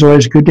 There's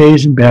always good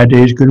days and bad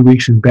days, good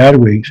weeks and bad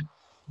weeks.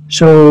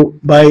 So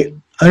by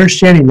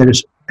understanding that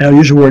it's, I'll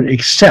use the word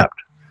accept.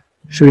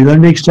 So you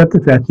learn to accept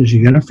the fact that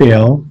you're going to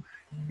fail.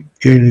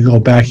 You're going to go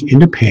back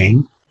into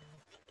pain.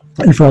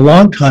 And for a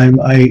long time,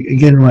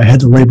 when I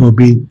had the label of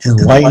being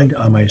enlightened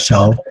on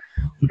myself,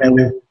 when I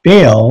would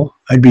fail,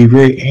 I'd be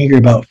very angry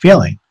about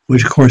failing,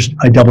 which of course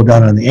I doubled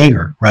down on the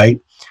anger,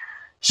 right?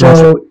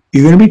 So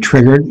you're going to be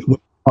triggered, which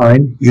is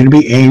fine. You're going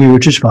to be angry,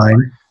 which is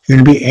fine. You're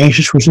going to be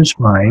anxious, which is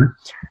fine.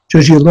 So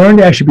as you learn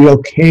to actually be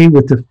okay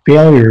with the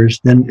failures,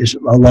 then it's a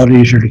lot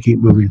easier to keep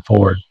moving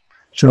forward.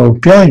 So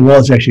failing well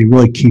is actually a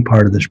really key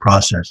part of this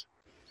process.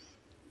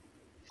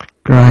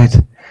 Great.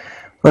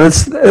 Well,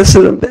 it's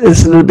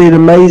been an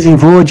amazing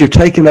voyage you've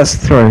taken us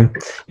through.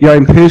 Your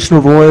own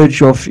personal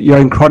voyage of your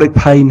own chronic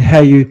pain, how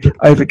you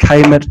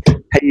overcame it,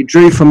 how you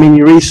drew from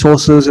many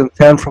resources and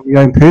found from your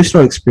own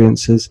personal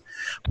experiences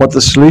what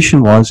the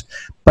solution was.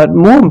 But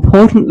more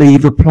importantly,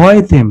 you've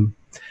applied them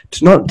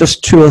to not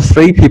just 2 or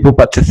 3 people,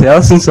 but to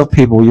thousands of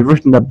people. You've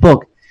written a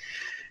book.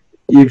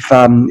 You've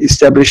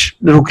established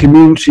little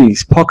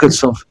communities,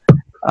 pockets of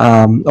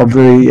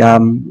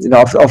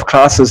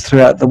classes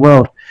throughout the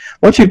world.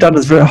 What you've done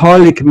is very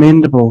highly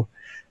commendable.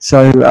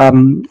 So,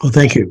 well,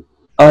 thank you.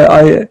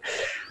 I'd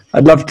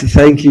love to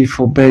thank you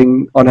for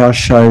being on our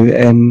show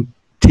and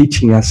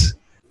teaching us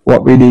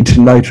what we need to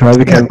know to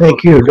overcome. Yeah,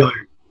 thank you.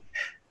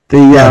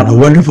 A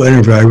wonderful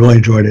interview. I really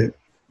enjoyed it.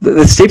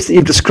 The steps that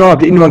you've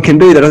described, anyone can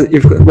do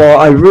that. Well,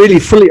 I really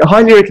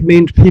highly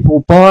recommend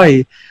people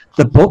buy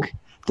the book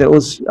that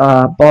was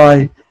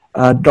by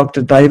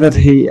Dr. David.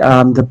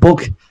 The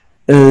book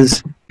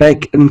is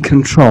Back in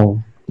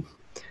Control.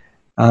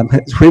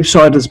 His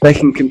website is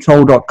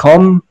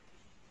backincontrol.com.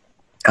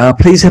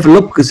 Please have a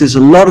look because there's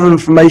a lot of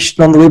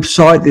information on the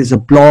website. There's a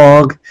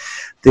blog.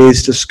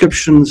 There's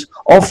descriptions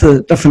of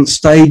the different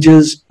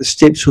stages, the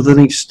steps within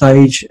each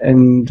stage,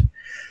 and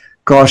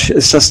gosh,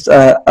 it's just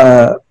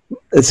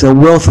it's a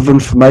wealth of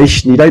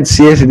information. You don't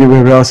see it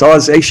anywhere else. I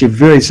was actually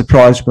very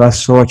surprised when I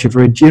saw it. You're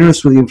very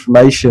generous with the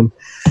information,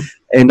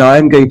 and I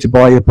am going to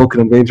buy your book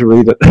and I'm going to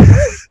read it.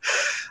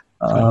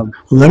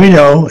 Let me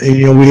know.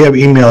 We have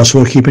emails, so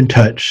we'll keep in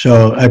touch.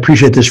 So I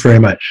appreciate this very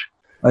much.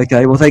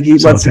 Okay, well, thank you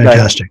once again.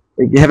 Fantastic.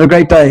 Have a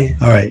great day.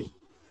 All right.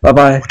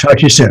 Bye-bye. We'll talk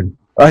to you soon.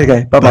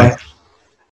 Okay, bye-bye. Bye.